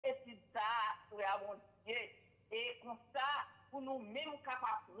mon Dieu. Et comme ça, pour nous même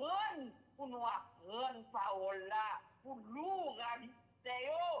capables pour nous apprendre parole là, pour nous raviter,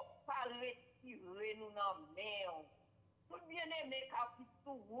 pas retirer nous dans la main. Tout bien-aimé qui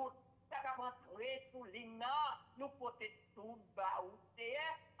sous route, ça va rentrer sous ligne, nous porter tout bas ou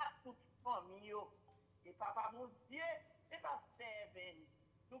à toute famille. Et papa mon Dieu, et pas servir,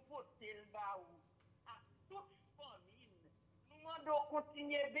 nous porter le bas à toute famille. Nous demandons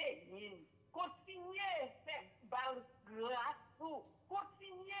continuer bénir, continuer faire bal grâce,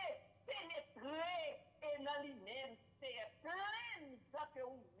 continuer pénétrer et dans lui-même, c'est plein de que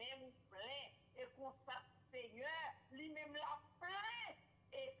vous même plein et qu'on Seigneur, lui-même la plein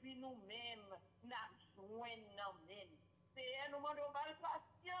et puis nous-mêmes, nous joignons nous-mêmes. Seigneur, nous demandons mal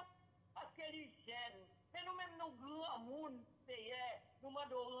patience parce que les jeunes, mais nous-mêmes, nous grands monde, Seigneur, nous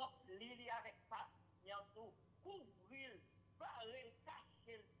demandons remplir avec patience, couvrir, barrer,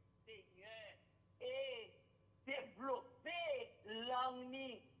 cacher, Seigneur, et développer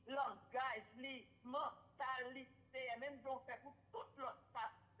langue, langage, mentalité, même si on fait pour tout l'autre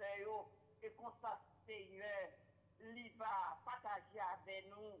pasteur, et qu'on Seigneur, il va partager avec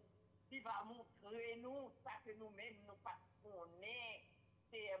nous, il va montrer nous ça que nous-mêmes nous pas connaissons,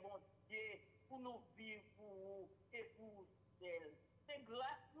 c'est bon Dieu, pour nous vivre pour vous et pour vous seuls. C'est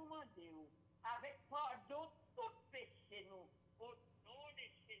grâce nous demandons, avec pardon tout péché nous, au nom de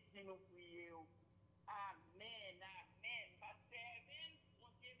Jésus nous prions. Amen, amen. Pasteur Evan,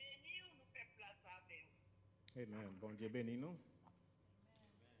 bon Dieu béni, nous fait place avec vous. Amen. Bon Dieu béni nous.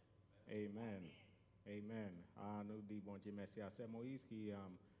 Amen. Amen. Nous disons bon Dieu merci à Sœur Moïse qui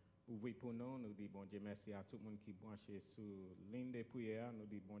ouvre pour nous. Nous disons bon Dieu merci à tout le monde qui est branché sur ligne de prière. Nous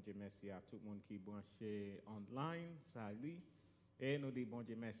disons bon Dieu merci à tout le monde qui est branché online. Salut. Et nous disons bon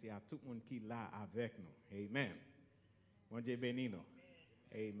Dieu merci à tout le monde qui est là avec nous. Amen. Bon Dieu béni nous.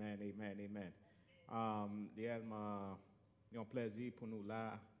 Amen, amen, amen. Il y a un plaisir pour nous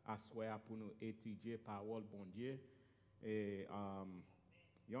là, à soir pour nous étudier parole bon Dieu. Et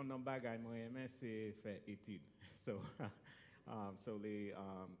yon nan bagay mwen aimé c'est faire étude.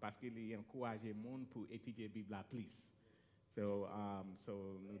 Parce qu'il y encourage moun pour étudier Bible plus. So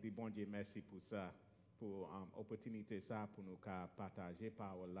nous disons bon Dieu merci pour ça, pour opportunité ça pour nous partager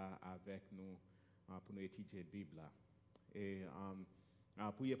parole là avec nous pour nous étudier Bible. Et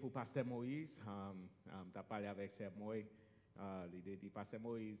prier pour Pasteur Moïse, t'as parlé avec Sœur Moïse, l'idée dit Pasteur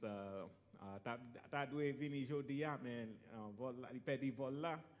Moïse t'as dû venir aujourd'hui mais il perd le vol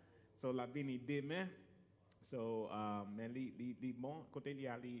là, so la venir demain, so mais li bon côté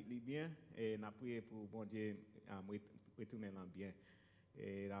li bien et n'a prié pour bon Dieu retourner dans bien.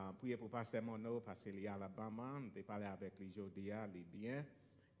 Et prier pour Pasteur Mono parce qu'il est à Alabama, t'ai parlé avec lui aujourd'hui, il bien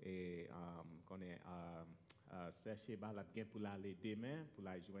et qu'on est chercher la bien pour aller demain pour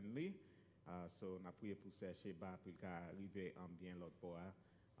la joindre lui. So on a prié pour chercher pour qu'il arrive en bien l'autre bois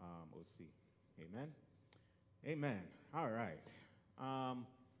aussi. Amen. Amen. All right. À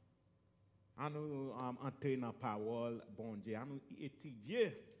nous entrer dans la parole bon Dieu, à nous étudier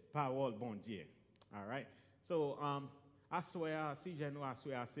la parole bon Dieu. All right. So si je nous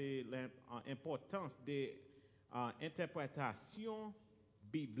assois, c'est l'importance de l'interprétation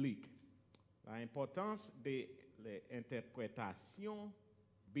biblique. L'importance de l'interprétation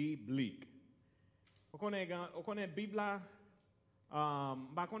biblique. On connaît la Bible,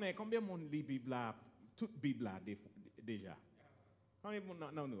 combien de monde lit Bible, toute Bible déjà? Non,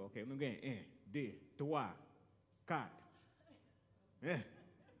 ok, nous avons 1, 2, 3, 4. Il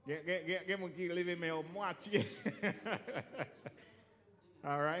y a des gens qui lèvent mais au moitié.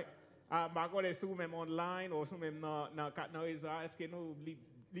 All right? Je suis même online ou même dans 4 réseaux, est-ce que nous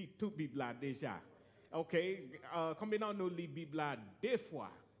lisons toute Bible déjà? Ok, combien de nous lisons Bible 2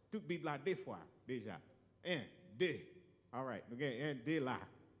 fois? Toute Bible 2 fois déjà. 1, 2. All right, nous avons 1, 2 là.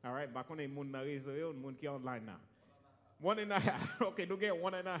 All right, bah, on est monde dans le réseau, le monde qui est online là. 1.5. Okay, nous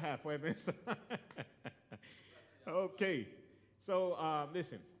avons 1.5 for this. Okay, so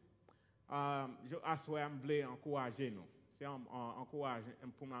listen. Je voulais encourager nous. C'est encourager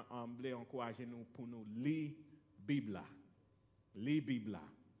nous pour nous lire Bible. Lire Bible.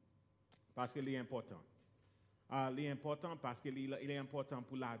 Parce qu'il est important. Il est important parce qu'il est important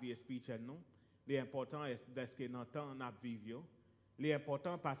pour la vie spirituelle nous. Il est important parce que dans temps on a vécu. Il est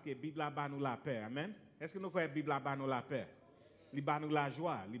important parce que la Bible a nous la paix. Amen. Est-ce que nous croyons que la Bible a nous la paix? Il a nous la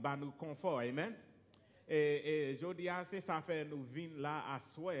joie, il a nous confort. Amen. Et je dis c'est ça fait nous venir là à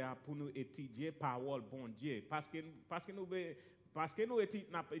soir pour nous étudier parole bon Dieu parce que nous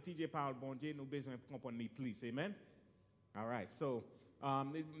étudier parole bon Dieu nous besoin de comprendre plus. Amen. All right. So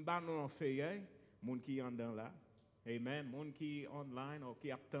nous fait moun qui en dans là. Amen. Moun qui online ou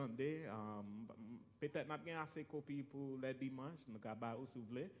qui attendait, peut-être n'a pas assez copies pour les dimanches, nous avons si vous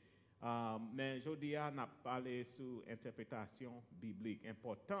voulez. Mais aujourd'hui, on a parlé sur interprétation biblique,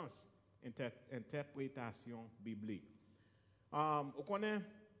 importance interprétation biblique. Vous connaissez,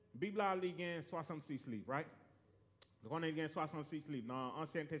 la Bible a 66 livres, right? Vous connaissez 66 livres. Dans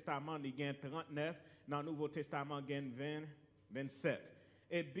l'Ancien Testament, il y a 39. Dans le Nouveau Testament, il y a 20, 27.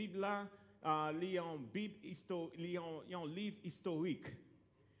 Et la Bible, il y a un livre historique.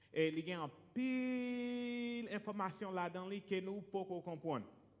 Et il y a un pile d'informations là-dedans que nous ne pouvons pas comprendre.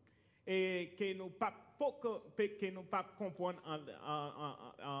 Et que nous ne pouvons pas comprendre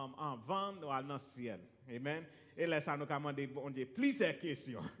en vent ou dans le ciel. Amen. Et là, ça nous demande bon Dieu plusieurs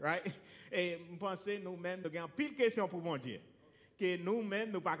questions, right? Et je pense que nous-mêmes, nous avons pile de questions pour mon Dieu. Que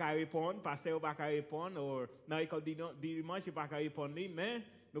nous-mêmes, nous ne pouvons pas répondre, pasteur ne peut pas répondre, ou dans l'école dimanche, ne peut pas répondre, mais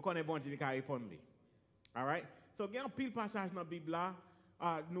nous connaissons bon Dieu qui répond. All right? So, il y a un pile passage dans la Bible là,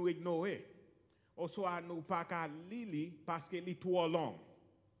 nous ignorer. Ou soit nous ne pouvons pas lire parce qu'il est trop long.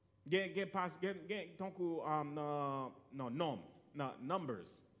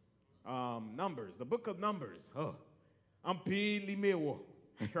 Numbers. Numbers, the book of Numbers. Un pile numéro,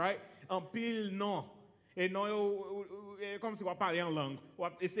 right? Un pile nom. Et non, comme si on parlait en langue. On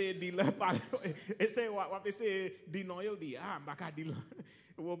essaie de parler. On essaie de dire non, on dit ah, je ne vais pas dire.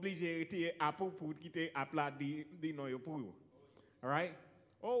 On est obligé de retirer pour quitter à plat de non pour vous. All right?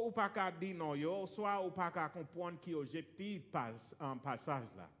 Ou pas dire non, soit ou pas comprendre qui est l'objectif passage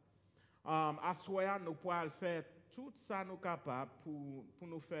là. À soi, nous pouvons faire tout ça nous capables pour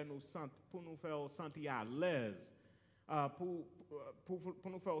nous faire sentir à l'aise. Pour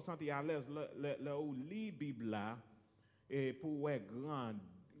nous faire sentir à l'aise, le lit Bible là, et pour grandeur,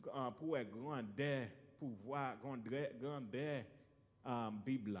 pour voir grandeur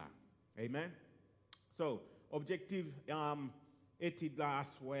Bible là. Amen. So, objectif Etid là à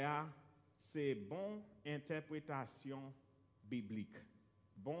soi, c'est bonne interprétation biblique.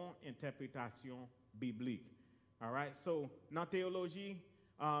 Bonne interprétation biblique. All right? So, dans la théologie,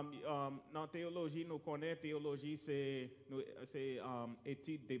 nous connaissons théologie, c'est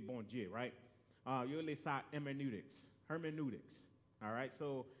étude des bons dieux, right? You les ça hermeneutics. All right?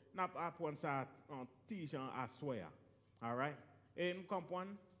 So, nous apprenons ça en tigeant à soi. All right? Et nous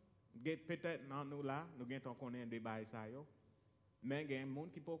comprenons, peut-être nous là, nous connaissons des débat ça yo, mais il y a des gens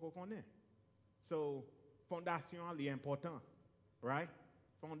qui ne peuvent pas connaître. So, fondation est important, right?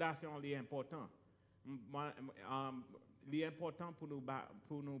 Fondation est important. L'important pour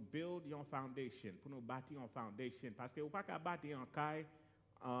nous build une foundation, pour nous bâtir une foundation. Parce que vous ne pouvez pas bâtir un caille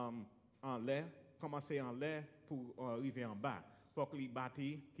en l'air, commencer en l'air pour arriver en bas. Il faut que vous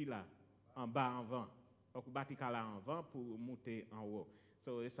bâtir en bas en vent. Il faut que vous bâtir en vent pour monter en haut.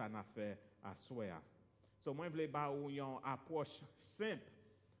 So, ça n'a fait à soi. So, moi, je voulais avoir une approche simple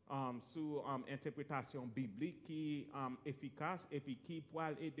sur interprétation biblique qui est efficace et puis qui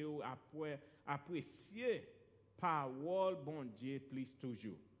pourra aider à apprécier parole bon Dieu plus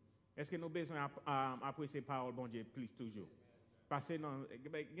toujours. Est-ce que nous avons besoin d'apprécier parole bon Dieu plus toujours? Parce que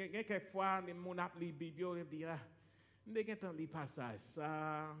quelquefois, les gens qui lisent la Bible, ils disent, nous avons lu passage,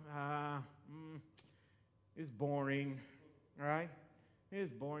 ça, it's boring, right?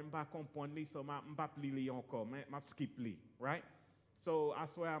 It's boring, je ne comprends pas, so je ne peux pas lire encore, je skip lire, right? So, à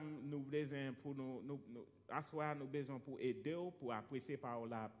soi, nous besoin pour aider, pour apprécier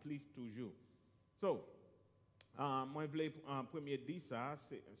parole plus toujours. So, moi, je voulais premier dire ça,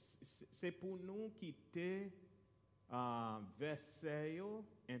 c'est pour nous quitter verset,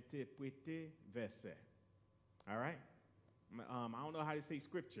 interpréter verset. All right? I don't know how to say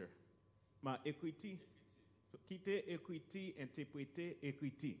scripture. Mais écriture. Quitter écriture, interpréter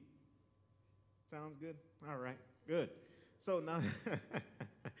écriture. Sounds good? All right, good. So now,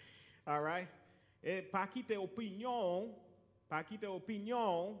 all right? Et pas quitter opinion,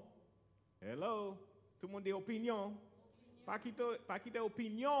 hello? Tout le monde dit opinion. Pas quitter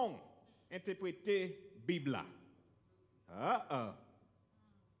opinion, interpréter Bible.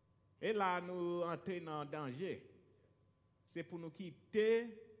 Et là, nous entrons dans danger. C'est pour nous quitter,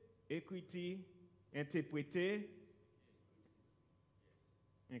 écriture, interpréter,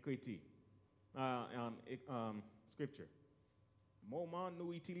 scripture. Moment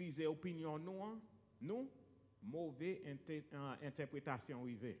nous utilisons opinion nous mauvaise interprétation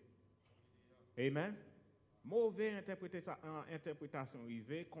arrivée. Amen. Mauvaise interprétation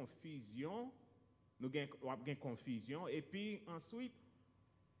arrivée, confusion, nous avons confusion et puis ensuite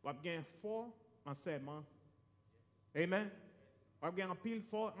nous avons fort enseignement. Amen. Nous avons un pile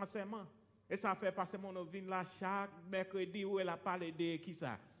fort enseignement. Et ça fait passer mon vin là chaque mercredi où elle a parlé de qui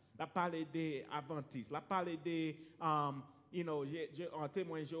ça? la parlé des adventistes, la parlé des un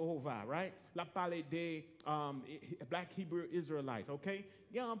témoin Jéhovah, right? La parlé des Black Hebrew Israelites, okay?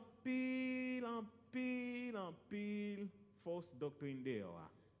 Il y a un pile fausse doctrine dehors.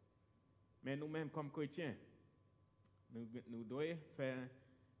 Mais nous-mêmes comme chrétiens, nous devons faire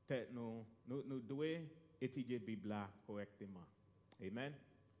nous devons étudier la Bible correctement. Amen.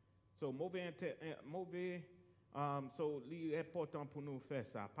 So so c'est important pour nous faire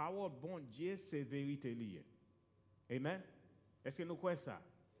ça. Parole bon Dieu, c'est vérité liée. Amen. Est-ce que nous croyons ça?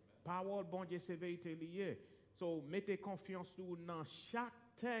 Parole bon Dieu, c'est vérité liée. So mettez confiance dans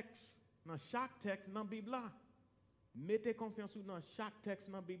chaque texte dans la Bible. Mettez confiance dans chaque texte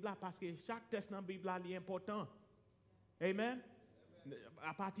dans la Bible parce que chaque texte dans la Bible est important. Amen.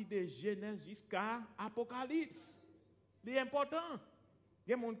 À partir de Genèse jusqu'à Apocalypse. C'est important.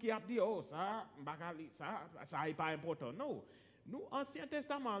 Il y a des gens qui ont dit, oh, ça n'est pas important. Non. Nous, Ancien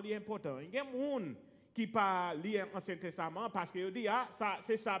Testament, c'est important. Il y a des gens qui ne pas lire l'Ancien Testament parce qu'ils disent,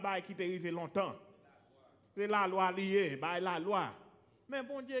 c'est ça qui est arrivé longtemps. C'est la loi liée, la loi. Mais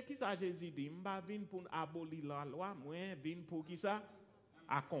bon Dieu, qui ça Jésus dit? Je ne viens pas pour abolir la loi, moi, je viens pour qui ça?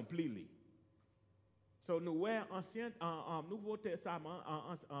 Accomplir. So, nous avons Nouveau Testament,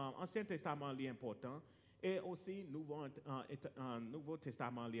 Ancien Testament est important et aussi Nouveau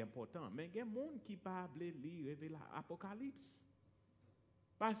Testament est important. Mais il y a des gens qui ne peuvent pas lire l'Apocalypse.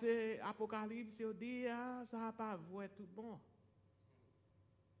 Parce que l'Apocalypse, ils disent, ça n'a pas vrai tout bon.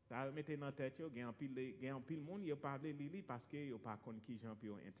 Ça va mettre dans la tête, il y a un pile de monde qui ne peuvent pas lire parce qu'ils ne peuvent pas qui gens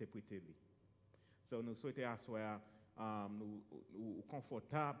peuvent interpréter. So, nous souhaitons asseoir. Nous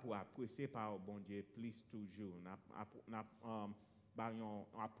confortables pour apprécier par bon Dieu plus toujours. Nous avons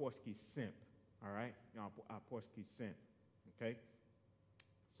une approche qui est simple. All right? Une approche qui est simple. OK?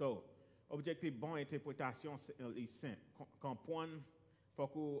 So, objectif bon interprétation est simple. Comprendre, faut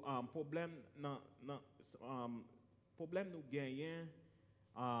que problème nous gagnons,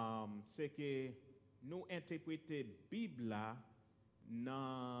 c'est que nous interprétons la Bible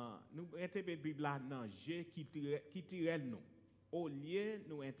nous interprétons la Bible dans Dieu qui tire nous. Au lieu de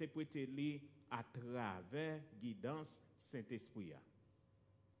nous interpréter à travers la guidance Saint-Esprit.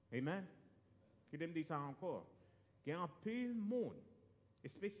 Amen. Qui me dit ça encore? Il y a un peu de monde,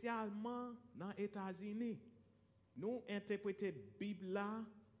 spécialement dans les États-Unis. Nous interprétons la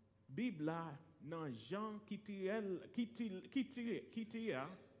Bible dans Jean qui tire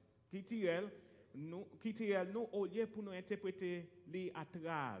nous au lieu pour nous interpréter à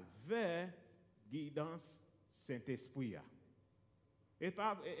travers guidance Saint-Esprit. Et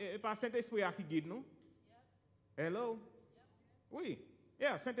pas Saint-Esprit qui guide nous? Hello? Oui.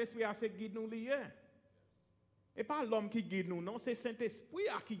 Yeah, Saint-Esprit c'est guide nous lié. Et pas l'homme qui guide nous, non, c'est Saint-Esprit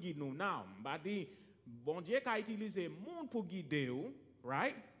qui guide nous. Non, bah dit bon Dieu qui a utilisé monde pour guider nous,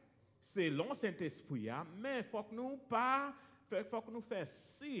 right? C'est long Saint-Esprit, mais faut que nous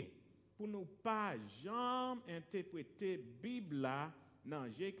fassions pour nous pas jamais interpréter la Bible dans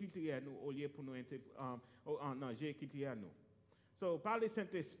Jésus qui nous au lieu pour nous dans Jésus qui nous. So par le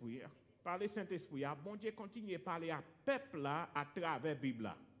Saint-Esprit, bon Dieu continue à parler à peuple à travers la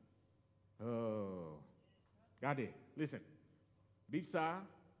Bible. Oh. Regardez, listen. Bible ça,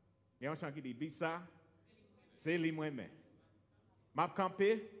 il y a un chant qui dit Bible ça, c'est lui moi-même. M'a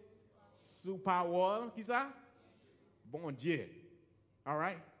campé sous parole, qui ça? Bon Dieu. All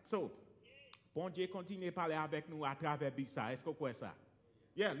right? So, bon Dieu continue à parler avec nous à travers la Bible. Est-ce que vous croyez ça?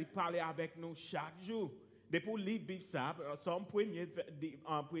 Yeah, il parle avec nous chaque jour. Depuis lire la Bible, son premier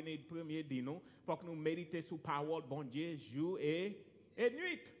dit nous, il faut que nous méditions sur la parole bon Dieu jour et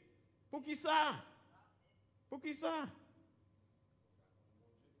nuit. Pour qui ça? Pour qui ça?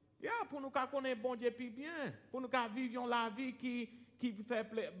 Yeah, pour nous connaître bon Dieu plus bien. Pour nous vivre la vie qui fait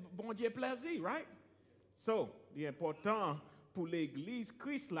bon Dieu plaisir, right? So, c'est important pour l'Église,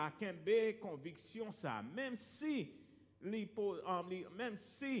 Christ là, qui a une conviction ça, même si nous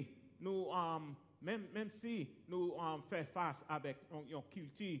faisons face avec une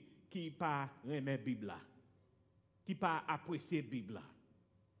culture qui pas remet Bible, qui pas apprécier Bible.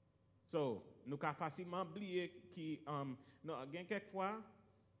 So, nous pouvons facilement oublier que quelquefois,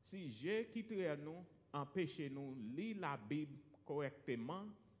 si Dieu quitte nous, empêche nous de lire la Bible correctement,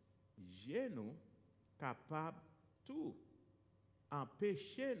 Dieu nous capable tout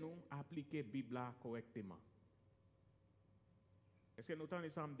empêcher nous d'appliquer la Bible correctement. Est-ce que nous entendons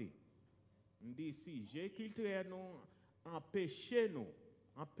ça me dit? Me dit si Dieu quitte nous, empêcher nous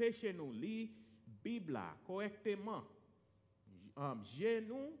de lire la Bible correctement, Dieu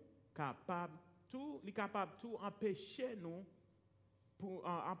nous capable tout empêcher nous pour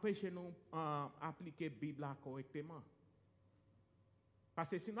empêcher nous d'appliquer la Bible correctement. Parce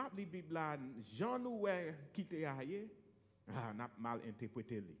que si nous avons la Bible là, Jean nous quitter ailleurs, n'a mal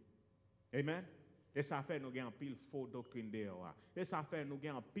interprété. Amen. Et ça fait nous avons un pile faux doctrine dehors. Et ça fait nous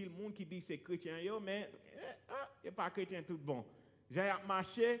avons un pile monde qui dit c'est chrétien mais il n'est pas chrétien tout bon. J'ai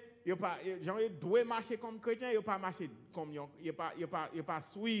marché, il pas doit marcher comme chrétien, il pas marcher comme il pas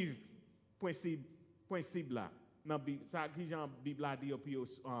suivre principe là. Dans ça qui Jean Bible a dit pour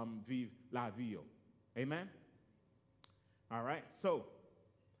vivre la vie. Amen. All right. So,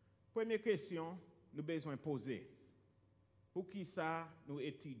 première question nous besoin poser. Pour qui ça nous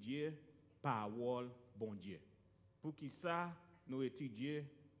étudier parole bon Dieu? Pour qui ça nous étudier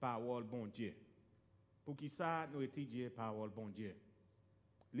parole bon Dieu? Pour qui ça nous étudier parole bon Dieu?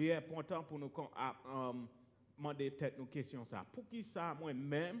 Il est important pour nous demander peut-être nos questions ça. Pour qui ça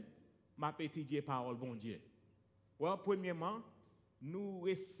moi-même m'a étudier parole bon Dieu? Well, premièrement, nous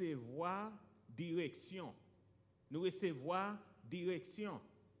recevoir direction. Nous recevoir direction.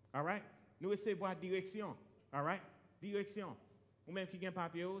 All right? Nous recevoir direction. All right? Direction. Ou même qui gagne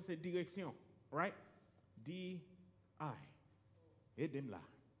papier, c'est direction. Right? D-I. Aidez-moi là.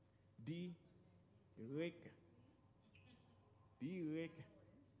 Direction.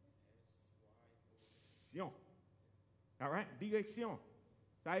 All right? Direction.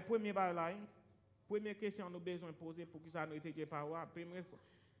 Ça est premier bail. Première question nous besoin poser pour que ça nous étudie par là. Première fois.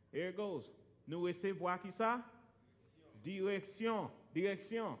 Here it goes. Nous recevoir qui ça? Direction.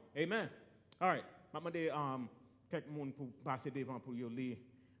 Direction. Amen. All right. Je vais demander quelques monde pour passer devant pour lire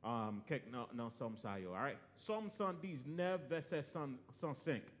quelques dans Somme ça. All right. Somme 119 verset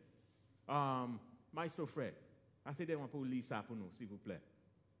 105. Maestro Fred, passez devant pour lire ça pour nous s'il vous plaît.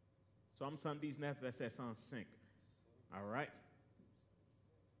 Somme 119 verset 105. All right.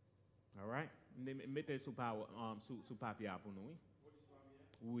 All right. Mettez sous papier pour nous.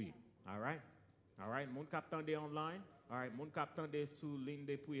 Oui. All right. All right. Mon capitaine de online. All right. Mon capitaine de sous ligne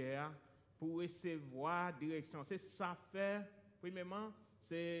de prière pour recevoir direction. C'est ça fait. Premièrement,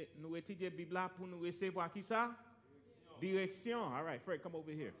 c'est nous étudier la Bible pour nous recevoir qui ça? Direction. All right. Fred, come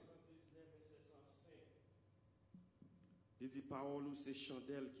over here. Il dit parole ou c'est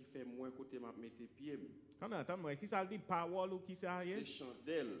chandelle qui fait moins côté m'a mettre pied. Attends, qui ça dit parole ou qui ça? C'est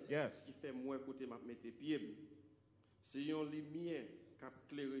chandelle qui fait moins côté m'a mettre pied. C'est une lumière qui a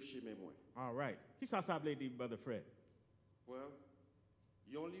éclairé chez moi. All right. Qui ça veut dire, Brother Fred? Well,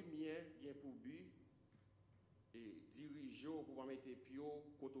 une lumière qui a pour but et diriger pour pas mettre pied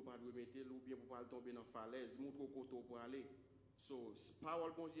côté pas doit mettre ou bien pour pas tomber dans falaise, montre côté pour aller. So,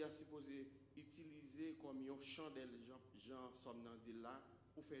 parole bon Dieu a supposé utiliser comme une chandelle Jean somme nan dit là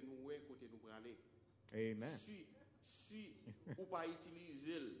pour faire nous ouais côté nous pour aller. Amen. Si ou pas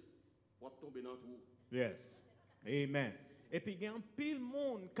utiliser ou tomber dans trou. Yes. Amen. Et puis il y a un pile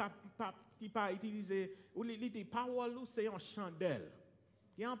monde qui pas utiliser ou les parole c'est une chandelle.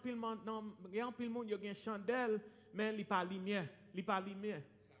 Il y a un pile monde il y a une chandelle mais il pas lumière,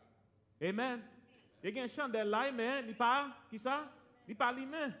 Amen. Il y a une chandelle là mais il pas qui ça? Il pas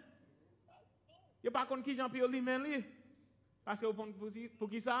lumière. Il pas contre qui Jean-Pierre lumière li. Parce que pour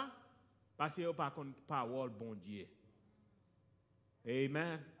qui ça? Parce que pas contre parole bon Dieu.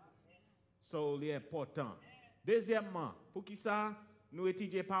 Amen. So, c'est important. Deuxièmement, pour qui ça nous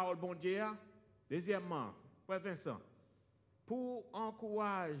étudier parole bon Dieu? Deuxièmement, Frère Vincent, pour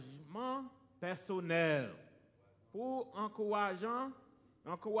encouragement personnel. Pour encouragement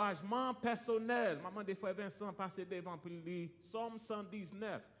personnel. Maman de Frère Vincent passer devant pour lire Somme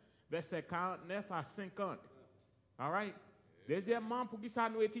 119, verset 49 à 50. All right? Deuxièmement, pour qui ça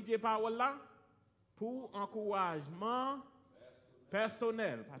nous étudier parole là? Pour encouragement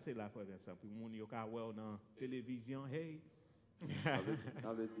personnel. Passez là, Frère Vincent, pour moun yo ka wè dans télévision. Hey.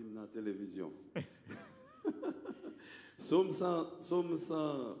 Avec dit dans télévision. Somme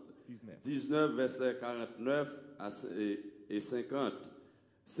 119, verset 49 et 50.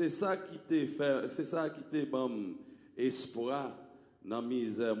 C'est ça qui te bon espoir dans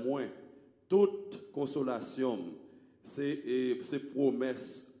misère moins. Toute consolation, c'est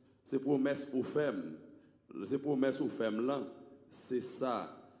promesse aux femmes. C'est promesse aux femmes là. C'est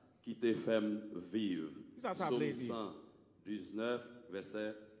ça qui te fait vivre. Somme 119,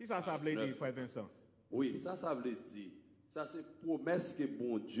 verset 49. Qui ça veut dire, Frère Vincent? Oui, ça veut dire. Ça c'est promesse que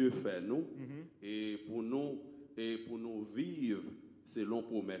bon Dieu fait nous et pour nous vivre selon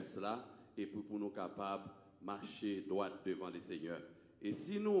promesse là et pour nous capables marcher droit devant le Seigneur. Et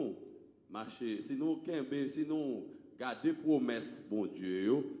si nous garder promesse bon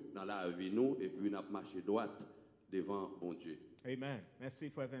Dieu dans la vie nous et puis nous marcher droit devant bon Dieu. Amen. Merci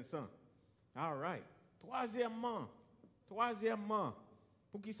Frère Vincent. All right. Troisièmement,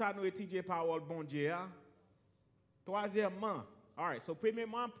 pour qui ça nous étudier parole bon Dieu? Troisièmement, All right, so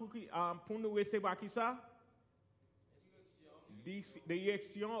premièrement, pour nous recevoir qui ça?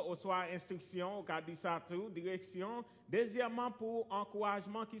 Direction, ou soit instruction, on a dit ça tout, direction. Deuxièmement, pour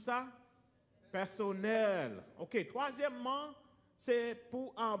encouragement, qui ça? Personnel. OK, troisièmement, c'est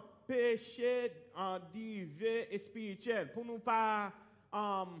pour empêcher un dérivé spirituel. Pour nous pas,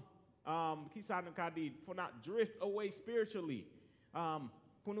 qui ça nous a dit? For not drift away spiritually.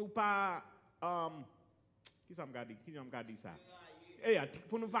 Pour nous pas, qui ça m'a dit? Qui m'a dit ça?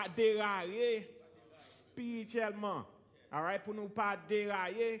 Pour nous pas dérailler spirituellement. All right, pour nous pas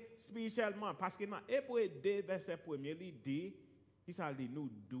dérailler spirituellement. Parce que dans Hébreux 2, verset 1, il dit, nous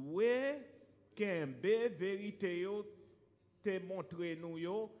devons qu'embe vérité yo te montrer nous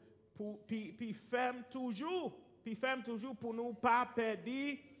yo pour puis ferme toujours pour nous pas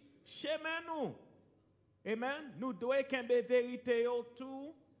perdre chemin nous. Amen. Nous devons qu'embe vérité yo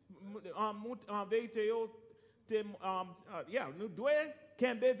tout en vérité yo te nous devons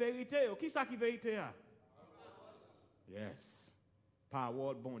qu'embe vérité yo. Qui ça qui vérité a? Yes.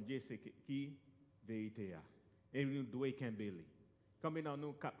 Parole bon Dieu c'est qui vérité a. Et nous devons qu'embe li. Combien de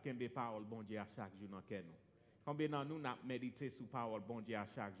nous avons parole bon Dieu à chaque jour dans nous? Combien de nous avons médité sur parole bon Dieu à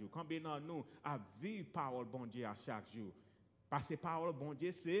chaque jour? Combien de nous avons vécu parole bon Dieu à chaque jour? Parce que parole bon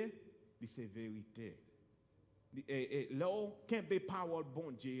Dieu, c'est vérité. Et là, quand vous parole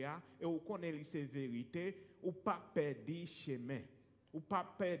bon Dieu, et vous connaissez la vérité, vous ne pas perdre chemin. Vous ne pas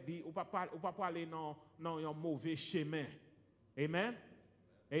perdre, vous pas aller dans un mauvais chemin. Amen?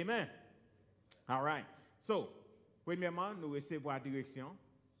 Amen. All right. So, premièrement, nous recevons la direction.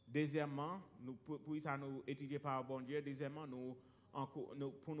 Deuxièmement, pour ça nous étudier par bon Dieu. Deuxièmement, pour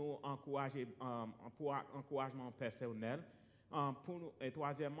nous encourager, pour encouragement personnel. Et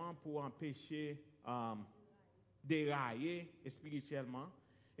troisièmement, pour empêcher dérailler spirituellement.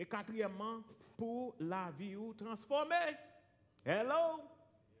 Et quatrièmement, pour la vie ou transformer. Hello?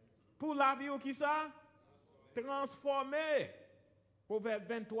 Pour la vie ou qui ça? Transformer. Proverbe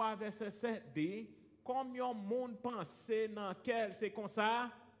 23, verset 7 dit, comme yon monde pense dans quel c'est comme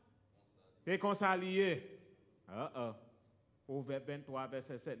ça? C'est comme ça lié. Proverbe 23,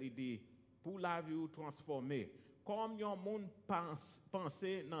 verset 7, il dit, pour la vie ou transformer. Comme yon monde pense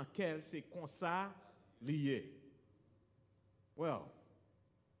dans quel c'est comme ça lié. Well,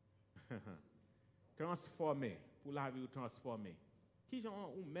 transformer, pour la vie ou transformer. Qui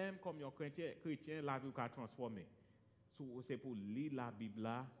sont ou même comme yon chrétien, la vie ou transformer? C'est pour lire la Bible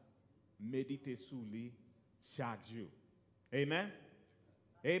là, méditer sur lui chaque jour. Amen.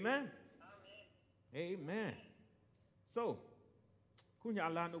 Amen. Amen. So,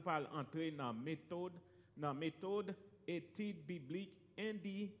 quand nous parlons entrer dans la méthode étude biblique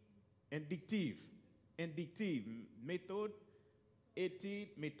endiktif. Endiktif. Méthode, étude,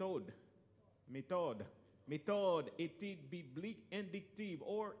 méthode, étude biblique endiktif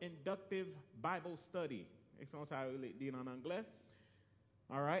or inductive Bible study. C'est ça dit en anglais.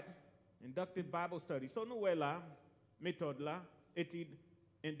 All right. Inductive Bible study. So nous là, méthode là, étude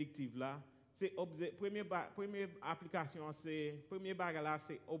indictive là, c'est première application c'est premier bagage là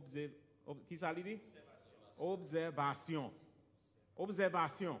c'est qui ça dit? Observation.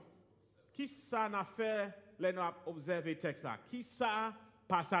 Observation. Qui ça n'a fait les nous observer texte là? Qui ça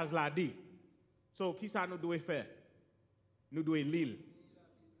passage là dit? So qui ça nous doit faire? Nous doit lire.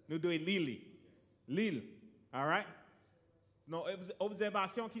 Nous doit lire. All right? Non,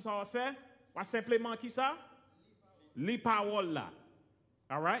 observation qui ça va faire? Pas simplement qui ça? Li parole là.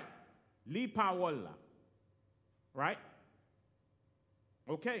 All right? Li parole là. Right?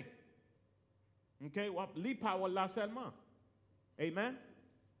 OK. Li parole là seulement. Amen?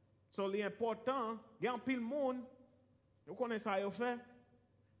 So, l'important, il y a un pile monde, vous connaissez ça, vous fait?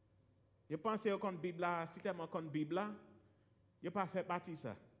 Vous pensez que la Bible, si tellement comme Bible, vous pas fait partie de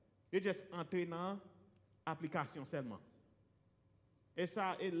ça. Vous juste entrer dans l'application seulement. Et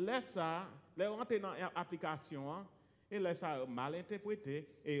ça, et laisse ça, les rentrer dans l'application, et laisse ça mal interprété,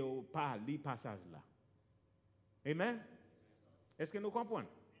 et pas lire passage là. Amen? Est-ce que nous comprenons?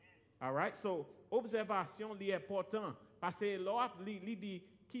 All right? So, observation, c'est important. Parce que l'autre, il dit,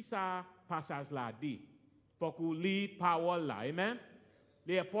 qui ça passage là dit? Pour qu'on lise parole là. Amen?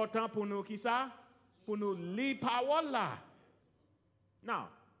 C'est important pour nous, qui ça? Pour nous lire parole là. Now,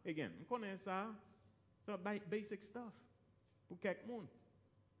 again, on connaît ça. C'est basic stuff. Pour quelques monde.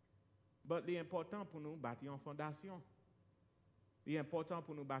 Mais l'important pour nous bâtir une fondation. L'important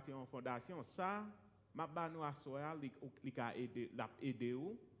pour nous bâtir une fondation, ça, ma nous assoya l'a aider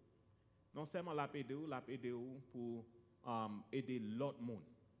ou. Non seulement l'a aider ou pour aider l'autre monde.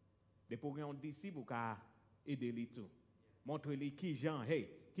 Des pour un disciple pour aider les tout. Montre-lui qui Jean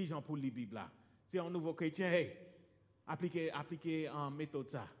pour la Bible là. C'est un nouveau chrétien, hey, appliquer méthode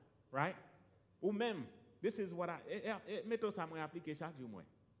ça, right? Ou même, this is what méthode ça moi appliquer chaque jour moi.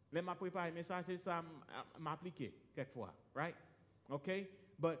 Les m'a préparé message c'est ça m'appliquer quelquefois, right? Okay?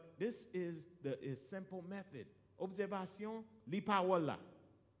 But this is the simple method. Observation, les paroles là.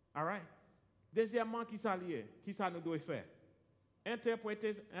 All right? Deuxièmement, qui ça lié? Qui ça nous doit faire?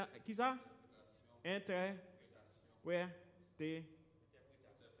 Interpréter, qui ça?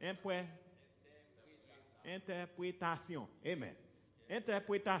 Interprétation. Amen.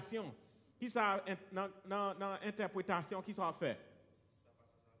 Interprétation. Qui ça dans interprétation qui ça fait?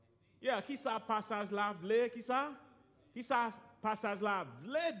 Yeah, qui ça passage là vle? Qui ça passage là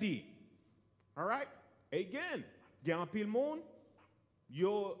vle dit? All right? Again, il y a un pile monde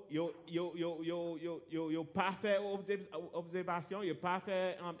yo pas fait observation, yo pas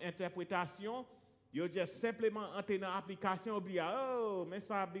fait interprétation, yo juste simplement entrer dans l'application oublier oh mais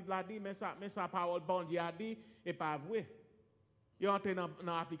ça Bible a dit mais ça parole bon Dieu a dit et pas vrai. Yo entrer dans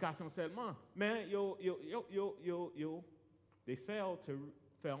l'application seulement, mais yo they fail to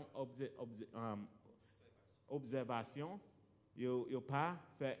faire observation, yo pas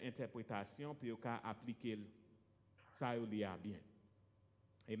faire interprétation puis yo ka appliquer ça yo li a bien.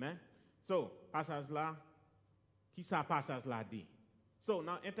 Amen. So, passage là, qui ça passage là dit? So,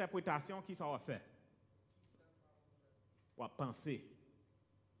 dans l'interprétation, qui ça va faire? On va penser.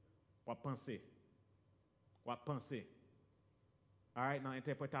 On va penser. On va penser. All right, dans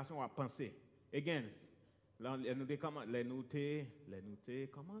l'interprétation, on va penser. Again, les noter,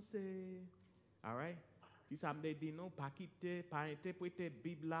 commencer. All right? Qui ça me dit non, pas quitter, pas interpréter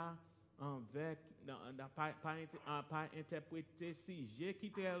Bible là. Pas interpréter si j'ai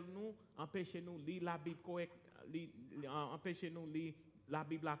quitté nous, empêchez-nous lire la Bible empêchez-nous lire la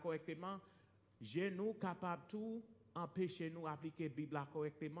Bible correctement. J'ai nous capable tout, empêchez-nous appliquer la Bible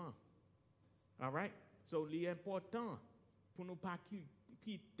correctement. All right? So, l'important pour nous pas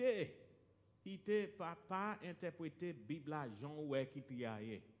quitter, pas interpréter la Bible Jean ou qui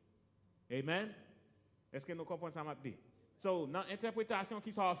Amen? Est-ce que nous comprenons ça maintenant? So, dans l'interprétation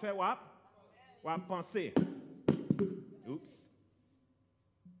qui soit fait, on va penser. Oops.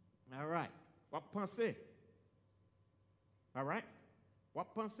 All right. On va penser. All right. On va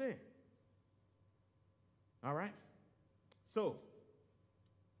penser. All right. So,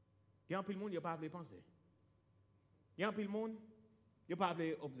 il y a un peu de monde qui n'a pas de penser. Il y a un peu de monde qui n'a pas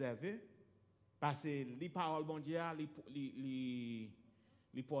de observer. Parce que les paroles bon Dieu, les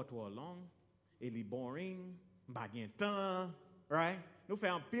portes longues et les boring. Pas de temps, right? Nous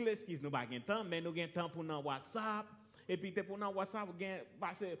faisons pile esquive, nous pas de temps, mais nous avons temps pour dans WhatsApp. Et puis pour dans WhatsApp, vous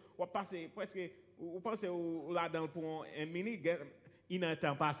passez presque, vous pensez là-dedans pour un minute, il y a un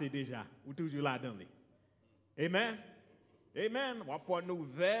temps passé déjà, ou toujours là-dedans. Amen. Amen. On prend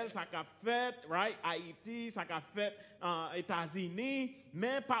nouvelles, ça qu'a fait, right? Haïti, ça qu'a fait États-Unis,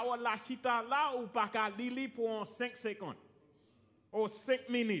 mais parole la chita là ou pas qu'à lire pour 5 secondes ou 5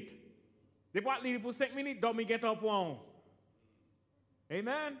 minutes. Depuis lire pour 5 minutes, dormir get pour un.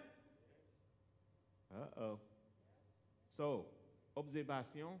 Amen. So,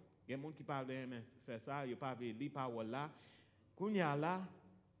 observation, il y a des gens qui parlent de faire ça, ils ne parlent pas de lire parole là. Quand il y a là,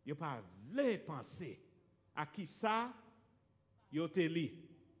 ils ne parlent pas de penser à qui ça, ils te lit.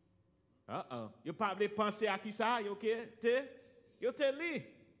 Ils ne parlent pas de penser à qui ça, ils te lit.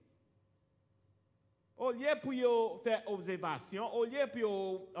 Au lieu pour faire observation, au lieu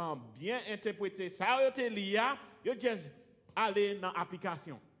pour bien interpréter ça, vous te lit, vous juste aller dans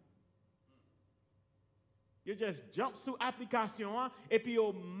l'application. Vous just jump sur l'application et puis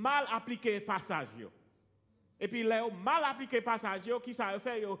vous mal appliqué le passage. Et puis là, vous mal appliqué le passage, qui ça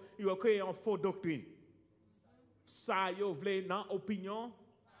fait, vous créez une fausse doctrine. Ça, vous voulez dans l'opinion,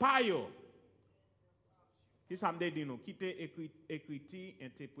 pas yo. Qui ça me dit nous? Quitter écriture,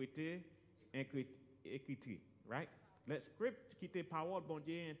 interpréter, écriture, right? Le script, quitter parole bon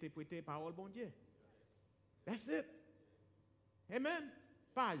Dieu, interpréter parole bon Dieu. That's it. Amen.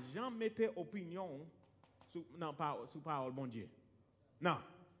 Pas jamais mettre opinion sur parole bon Dieu. Non.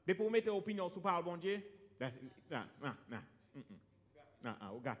 Mais pour mettre opinion sur parole bon Dieu, non,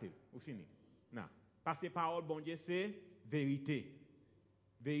 vous gâtez, vous finissez. Non. Parce que parole bon Dieu, c'est vérité.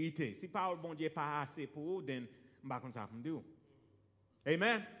 Vérité. Si parole bon Dieu n'est pas assez pour vous, then je ne sais pas comment dire.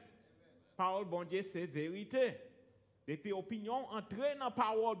 Amen. Parole bon Dieu, c'est vérité. Depuis opinion, entrer dans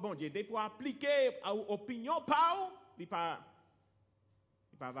parole bon Dieu. Depuis appliquer opinion par il n'est pas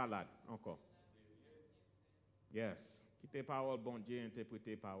valable encore. Yes. Quitter parole bon Dieu,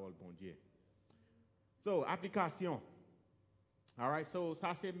 interpréter parole bon Dieu. So, application. All right, so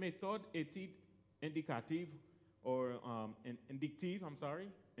ça c'est méthode, étude, indicative, or Endiktif,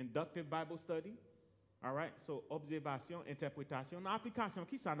 Inductive Bible Study. All right? So, observation, interprétation. Dans l'application,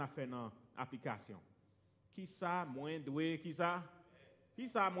 qui ça n'a fait dans l'application? Qui ça moins doué? Qui ça? Qui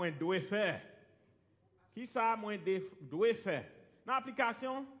ça moins doué faire? Qui ça moins doué faire? Dans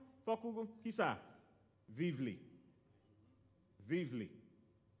l'application, faut que qui ça? Vive-les. Vive-les.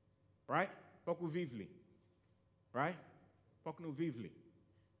 Right? Faut que vive-les. Right? Faut que nous vive-les.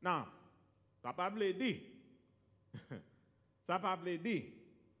 Non, ça pas veut dire. Ça pas veut dire.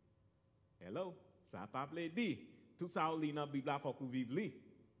 Hello? Ça pas veut dire. Tout ça, on lit dans la Bible, faut que vive-les.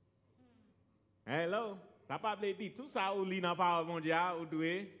 Hello? Ça pas veut dire. Tout ça, on lit dans la parole mondiale,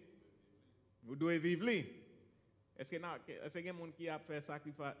 vous devez vivre-les. Est-ce qu'il y a des gens qui a fait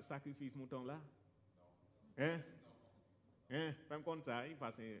sacrifice mouton là? Hein? Hein? Même comme ça, il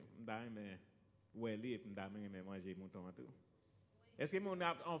passe, mais ouais, il me manger mouton et tout. Est-ce que les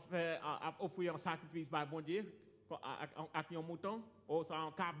gens ont fait offrir un sacrifice par bon Dieu avec un mouton ou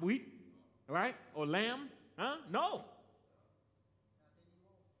un cabrit, right? Ou lamb? Hein? Non.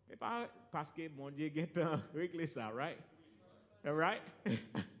 Et pas parce que bon Dieu a réglé ça, right? Right?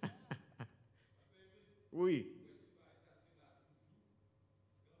 Oui.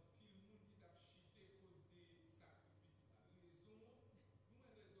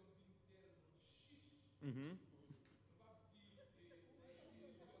 Mm-hmm.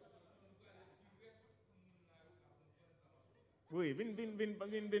 Oui, vin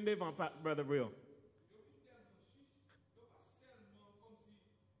devant, Brother Will.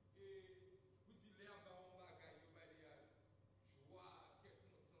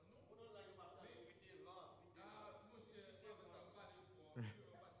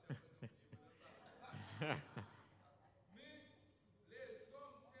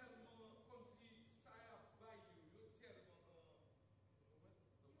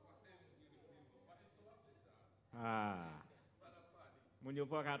 Ah. Mon yo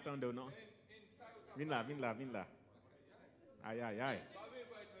pas attendre non. Viens là. Aïe.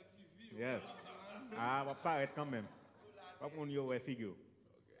 Yes. Ah, va paraître quand même. Pas mon yo ouais figure.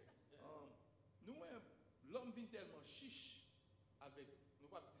 Nous l'homme vient tellement chiche avec nous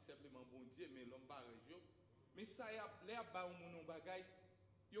pas dire simplement bon Dieu mais l'homme barrage. Mais ça y a les ba moun bagay,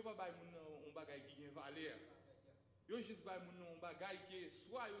 yo pas bay moun on bagay qui gen valeur. Yo juste bay moun on bagay qui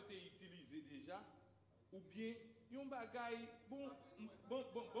soit yo té utilisé déjà ou bien yon bagay bon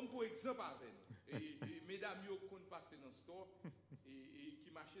pour exemple avec et mesdames yo kon passer dans store et qui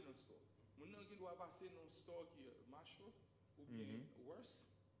marcher dans store. Moun nan qui doit passer dans store qui marche ou bien worse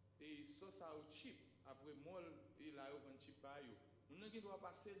et ça au cheap après mol et là yo vend cheap ba yo. Moun nan qui doit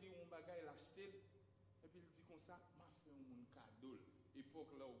passer li on bagay l'acheter et puis il dit comme ça m'a fait un moun cadeau.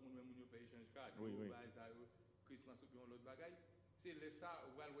 Époque là où moun même yo fait échange cadeau ba ça Christmas ou bien l'autre bagay. C'est le ça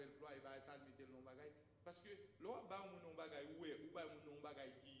ou va le emploi et va ça mettre le bagay. Parce que là, ba moun bagay ou ba moun bagay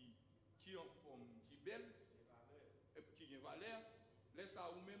qui en forme, qui belle, et qui a valeur, laisse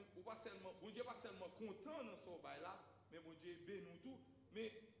ça ou même ou pas seulement, bon Dieu pas seulement content dans ce bail là, mais bon Dieu bénit tout,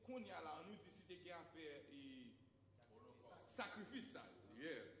 mais qu'on y a là, on nous dit si tu as fait et sacrifice ça, il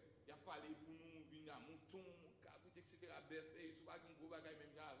y a parlé pour nous venir à mouton, cabrit etc. bœuf et sous pas un gros bagay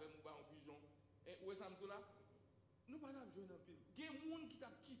même avec nous ba en pigeon. Et où est ça me là? Nous pas jouer dans pile. Il y a des gens qui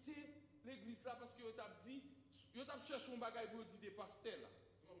t'a quitté l'église là parce que yo t'a dit yo t'a cherché un bagay pour dire des pasteurs là.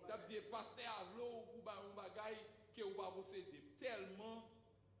 T'a dit pasteur avlo pour ba un bagay que ou pas posséder. Tellement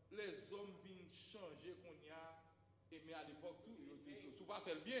les hommes viennent changer qu'on y a et mais à l'époque tout yo dit sous pas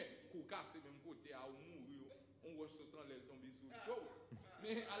faire bien, qu'on casse même côté à ou mourir. On voit ce temps l'aile tomber sous Joe.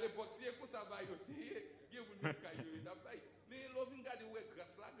 Mais à l'époque c'est que ça va yo té, yo venu caillou t'a bay. Mais l'on vient regarder ouais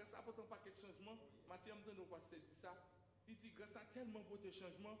grâce là apporte un paquet de changements. Mathieu m'entend passer dit ça. Il dit grâce à tellement beau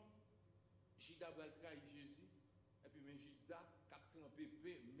changement Jida va trahir Jésus, et puis mais Jida cap trempé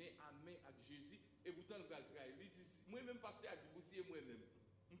main à main avec Jésus, et pourtant il va trahir. Il dit, moi-même, pasteur a dit, vous c'est moi-même.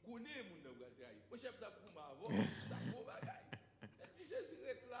 Je connais mon nom va trahir. Moi, chef d'abord m'a avant, d'abord bagaille. Il dit, Jésus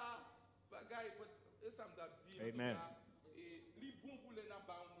est là, bagaille, et ça m'a dit, Amen. et il bon pour les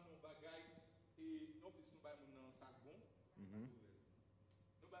nabas, mon bagaille, et non plus nous ba mon sac bon.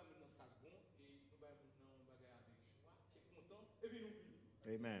 Nous ba mon sac bon, et nous ba mon bagaille avec joie, et content, et puis nous.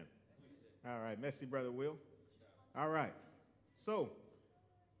 Amen. All right, merci, Brother Will. All right. So,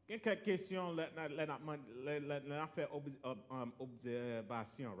 il y a quelques questions, là, faire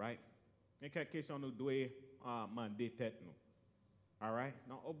observation, right? Il y a quelques questions nous devons demander tête nous. All right?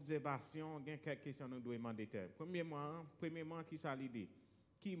 Dans l'observation, il y a quelques questions nous devons demander tête. Premièrement, qui ça l'idée?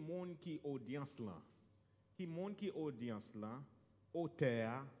 Qui monde qui audience là? Qui monde qui audience là?